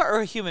label maker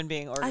or a human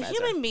being A organizer?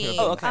 human being.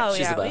 Oh, okay. Oh,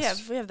 She's yeah. the We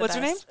best. have the What's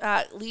her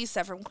best.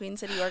 Lisa from Queen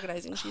City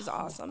Organizing. She's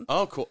awesome.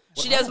 Oh, cool.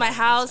 She does my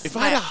house, If I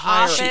my had to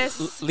hire-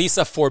 office.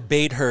 Lisa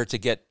forbade her to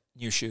get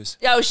new shoes,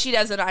 Oh, she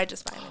doesn't. I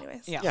just buy them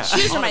anyways. Yeah.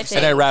 Shoes are my thing.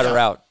 and I rat her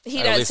out. He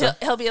All right, does. Lisa?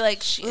 He'll be like,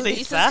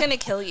 Lisa's going to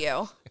kill you.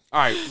 All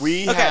right,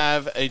 we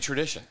have a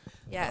tradition.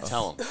 Yes.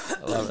 Tell them.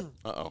 I love it.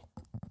 Uh-oh.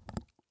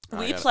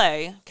 We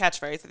play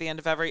catchphrase at the end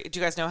of every. Do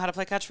you guys know how to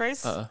play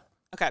catchphrase?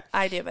 Okay.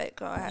 I do, but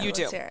go ahead. You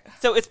do. Let's hear it.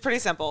 So it's pretty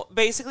simple.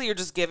 Basically, you're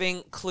just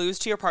giving clues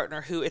to your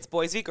partner who it's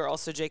boys v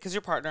girls. So Jake is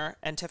your partner,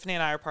 and Tiffany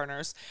and I are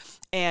partners.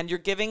 And you're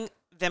giving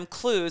them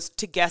clues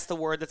to guess the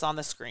word that's on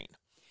the screen.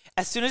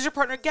 As soon as your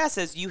partner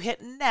guesses, you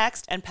hit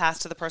next and pass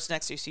to the person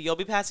next to you. So you'll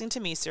be passing to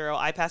me, Cyril.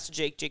 I pass to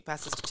Jake. Jake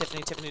passes to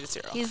Tiffany. Tiffany to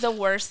Cyril. He's the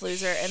worst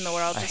loser in the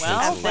world. Just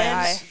Well,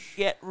 then FYI.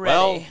 get ready.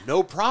 Well,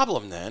 no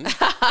problem then.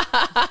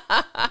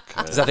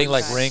 Does that thing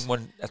like ring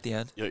when at the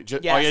end? All you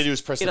Yes. gotta do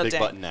is press the It'll big ding.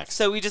 button next.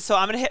 So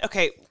I'm gonna hit.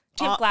 Okay.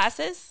 Do you have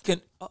glasses?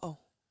 Can Uh-oh.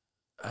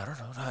 I don't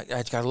know.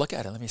 I gotta look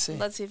at it. Let me see.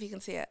 Let's see if you can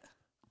see it.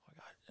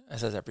 It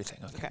says everything.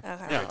 Okay. Okay.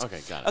 Okay. yeah, okay,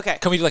 got it. Okay.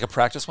 Can we do like a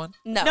practice one?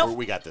 No. Nope.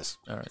 We got this.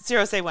 All right.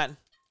 Cyril, say when.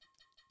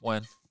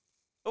 When?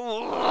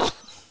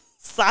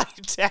 Side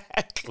tag.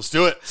 Let's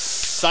do it.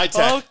 Side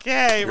tech.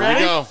 Okay, Here ready?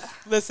 we go.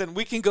 Listen,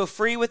 we can go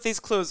free with these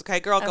clues. Okay,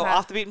 girl, go Okay.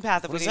 off the beaten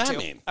path if What we does need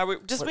that to. mean? Are we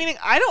just meaning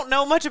I don't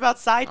know much about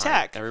side All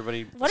right, tech.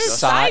 everybody. What is Sci-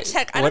 side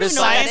tech? I what don't is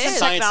even know what science that and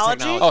is.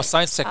 technology? Oh,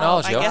 science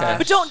technology. I guess. okay.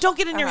 But don't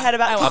get in your head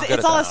about I because won't. I'm good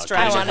it's at all that. a stretch.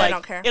 I won't. I Like,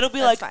 don't care. It'll be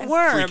That's like fine.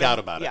 worm. Freak out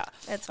about it. Yeah.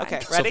 It's fine.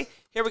 Okay, ready?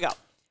 Here we go.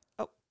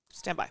 Oh,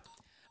 stand by.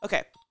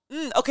 Okay.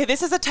 Okay,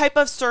 this is a type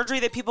of surgery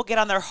that people get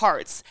on their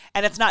hearts,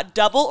 and it's not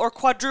double or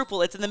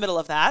quadruple. It's in the middle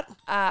of that.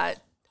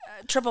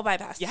 Triple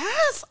bypass.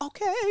 Yes.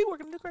 Okay, we're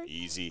gonna do great.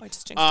 Easy. I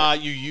just jinxed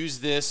it. You use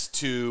this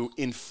to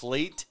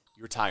inflate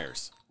your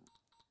tires.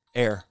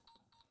 Air.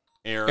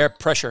 Air. Air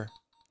pressure.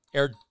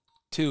 Air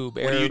tube.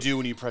 What Air do you do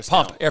when you press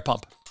pump. down? Air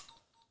pump.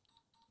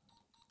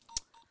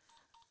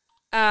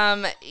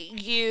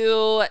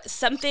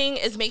 Something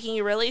is making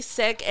you really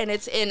sick, and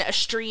it's in a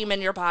stream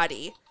in your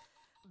body.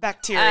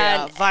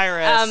 Bacteria,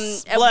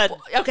 virus, blood.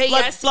 Okay, blood,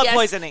 yes, blood yes,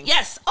 poisoning.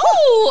 Yes.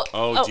 Oh.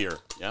 Oh, dear.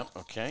 Yep.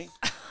 Okay.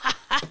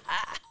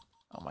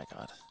 Oh my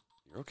God.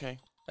 You're okay.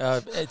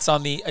 It's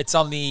on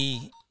the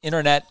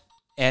internet,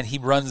 and he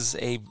runs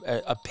a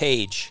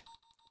page.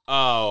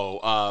 Oh,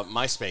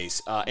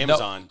 MySpace,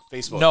 Amazon,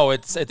 Facebook. No,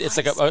 it's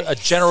like a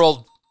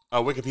general.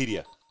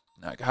 Wikipedia.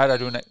 How do I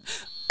do it?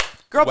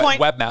 Girl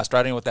point. Webmaster.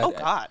 I don't know what that. Oh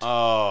God.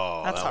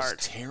 Oh, That's that was hard.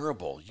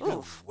 terrible. You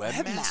got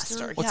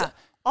webmaster. Yeah. that?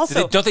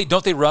 Also,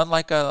 Don't they run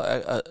like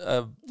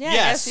a Yeah,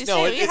 Yes, you no,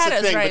 see, we it's had a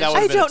us thing, but right. that I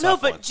would've been a don't know,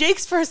 tough but one.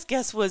 Jake's first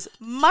guess was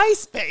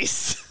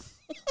MySpace.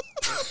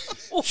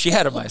 She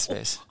had a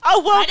MySpace.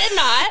 Oh well, I did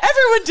not.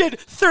 Everyone did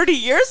 30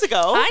 years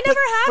ago. I never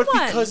had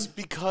But one.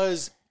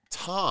 because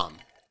Tom.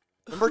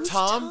 Remember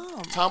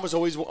Tom? Tom was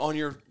always on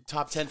your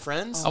top 10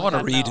 friends. I want to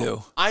God, no.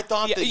 redo. I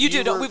thought Yeah, that you do.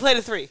 were, Don't we played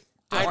a 3?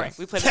 Don't worry,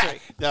 we played a 3.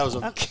 That was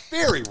a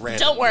very random.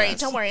 Don't worry. guess.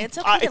 Don't worry. It's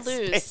okay to I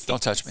lose. see.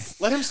 Don't touch me.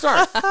 Let him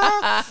start.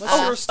 Let's hear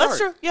her start. That's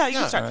true. Yeah, you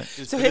can start. Alright.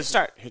 So hit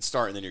start. Hit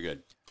start, and then you're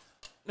good.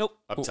 Nope.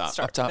 Up top.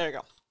 Start. Up top. There you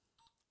go.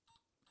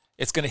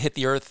 It's gonna hit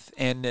the Earth,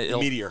 and it'll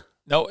Meteor.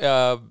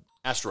 no.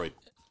 Asteroid.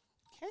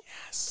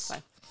 Yes.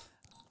 Fine.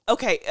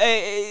 Okay.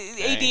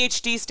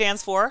 ADHD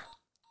stands for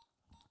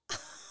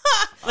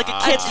like a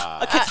kid's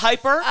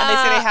hyper, and they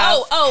say they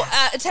have.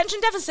 attention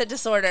deficit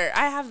disorder.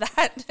 I have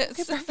that.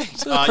 Okay,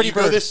 perfect. Pretty you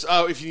go bird. this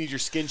if you need your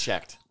skin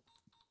checked.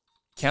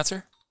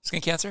 Cancer.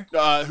 Skin cancer.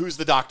 Who's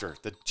the doctor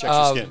that checks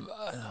your skin?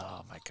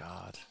 Oh my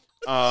God.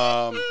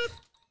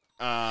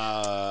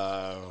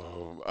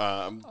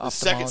 The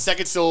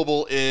second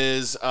syllable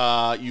is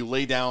you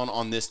lay down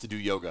on this to do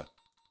yoga.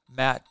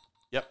 Matt.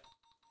 Yep.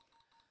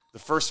 The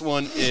first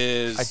one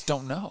is I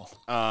don't know.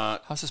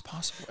 How's this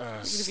possible?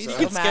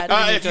 so mad.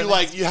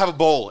 if you have a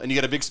bowl and you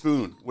got a big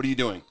spoon, what are you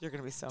doing? You're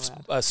gonna be so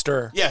mad.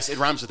 Stir. Yes, it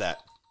rhymes with that.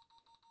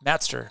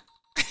 Mattster.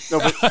 No,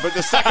 but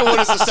the second one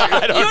is the second.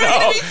 I don't You're know.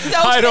 gonna be so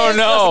I don't pissed.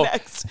 know.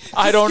 Next.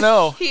 I don't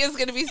know. He is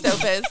gonna be so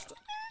pissed.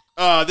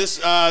 This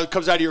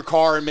comes out of your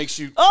car and makes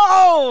you.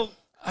 Oh,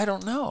 I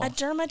don't know. A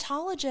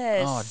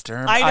dermatologist. Oh,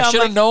 darn. I know, I I'm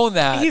should have like, known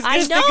that. he's I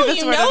gonna think know of this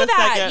you word know in a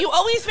that. second. You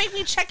always make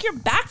me check your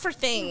back for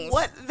things.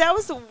 What? That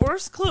was the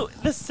worst clue.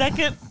 The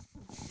second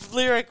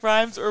lyric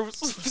rhymes or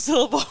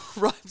syllable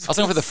rhymes. I was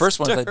looking for the first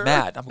one. Like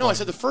Matt. No, I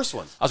said the first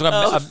one. I was going.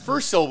 The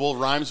first syllable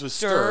rhymes with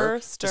stir.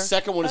 Stir. The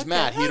second one is Okay.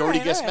 Matt. He had already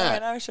guessed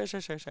Matt. All right. Sure. Or,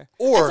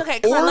 That's okay.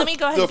 Come on, or let me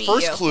go ahead the and beat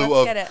first you. clue Let's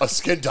of get it. a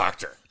skin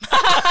doctor.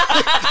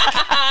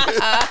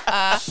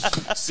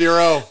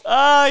 Zero.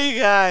 Oh, you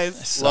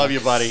guys. Love you,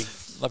 buddy.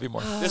 Love you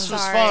more. This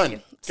was Sorry. fun.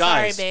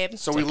 Sorry, Guys, babe.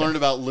 so we learned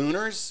about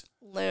lunars.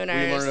 Lunars.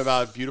 We learned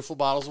about beautiful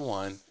bottles of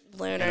wine.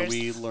 Lunars. And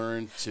we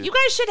learned to... You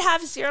guys should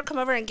have Cyril come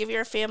over and give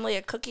your family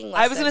a cooking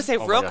lesson. I was gonna say Oh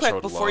my real gosh, I quick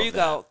would before love you that.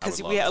 go I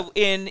because would we love have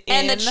in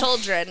and the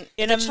children.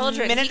 in the a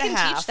children. minute he and a can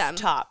half teach them.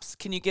 tops.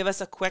 Can you give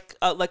us a quick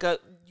we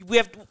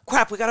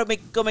gotta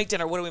go make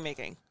dinner. What are we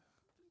making?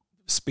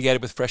 Spaghetti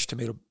with fresh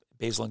tomato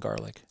basil and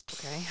garlic.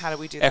 Okay, how do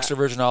we do that? Extra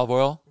virgin olive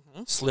oil,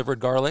 slivered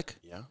garlic,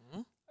 Yeah.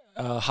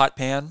 hot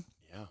pan.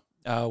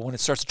 Yeah. When it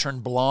starts to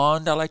turn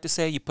blonde, I like to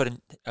say, you put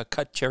in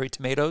cut cherry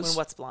tomatoes. When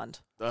what's blonde?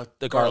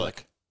 The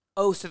garlic.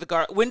 Oh, so the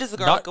garlic. When does the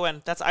garlic Not- go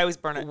in? I always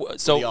burn it.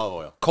 So The olive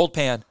oil. cold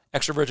pan,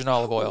 extra virgin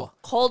olive oil.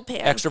 Cold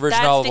pan. Extra virgin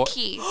That's olive the oil.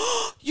 key.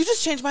 You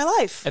just changed my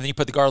life. And then you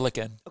put the garlic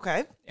in.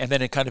 Okay. And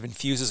then it kind of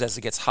infuses as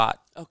it gets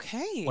hot.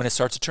 Okay. When it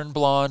starts to turn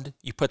blonde,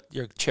 you put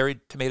your cherry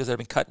tomatoes that have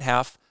been cut in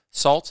half,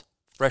 salt,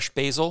 fresh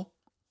basil.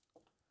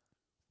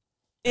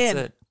 in.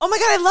 That's it. Oh my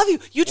God, I love you.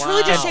 You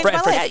truly just And changed my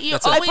fresh- life. Yeah, you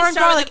That's it. always I burn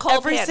start with garlic a cold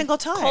every pan. single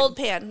time. Cold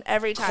pan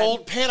every time.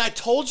 Cold pan. I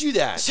told you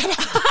that.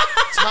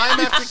 Time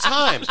after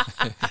time.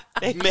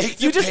 Make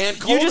the You just pan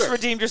colder. you just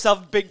redeemed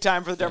yourself big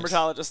time for the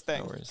dermatologist thing.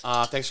 No worries.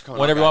 Thanks for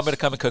coming. Whenever on, you want me guys.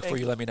 to come and cook for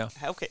you, let me know.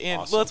 Okay,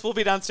 and Awesome. we'll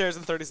be downstairs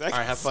in 30 seconds. All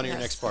right, have fun at your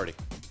Yes. next party.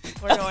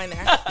 We're going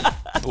there.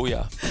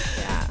 Booyah.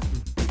 Yeah.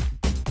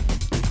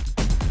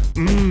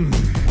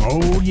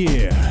 Oh,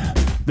 yeah.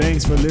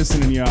 Thanks for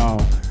listening, y'all.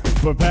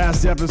 For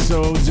past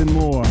episodes and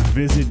more,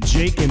 visit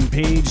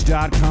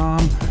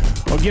jakeandpage.com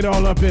or get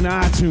all up in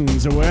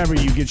iTunes or wherever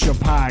you get your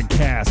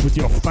podcast with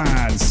your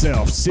fine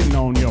self sitting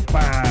on your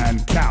fine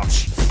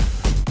couch.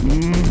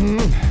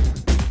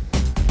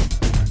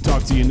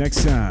 Talk to you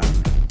next time.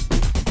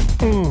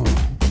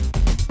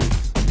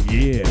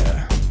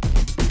 Yeah.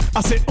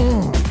 I said,